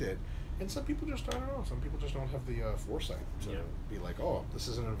recommend it. And some people just, I don't know, some people just don't have the foresight to be like, oh, this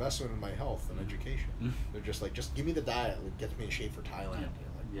is an investment in my health and education. They're just like, just give me the diet that gets me in shape for Thailand.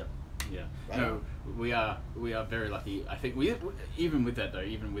 Yeah. No, we are very lucky. I think we, even with that though,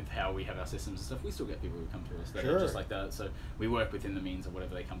 even with how we have our systems and stuff, we still get people who come to us that are just like that. So we work within the means of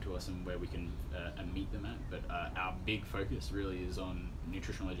whatever they come to us and where we can meet them at. But our big focus really is on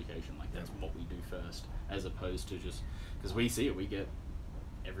nutritional education. Like, that's what we do first, as opposed to just, because we see it, we get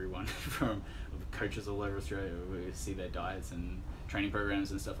everyone from coaches all over Australia. We see their diets and training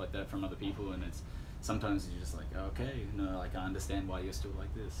programs and stuff like that from other people, and it's sometimes you're just like, okay, no, like, I understand why you're still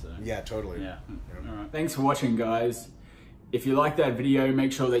like this. So. Yeah, totally. Yeah. All right. Thanks for watching, guys. If you like that video,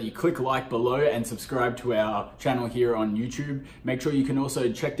 make sure that you click like below and subscribe to our channel here on YouTube. Make sure you can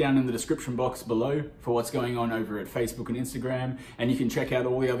also check down in the description box below for what's going on over at Facebook and Instagram, and you can check out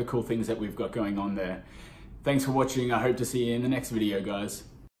all the other cool things that we've got going on there. Thanks for watching. I hope to see you in the next video, guys.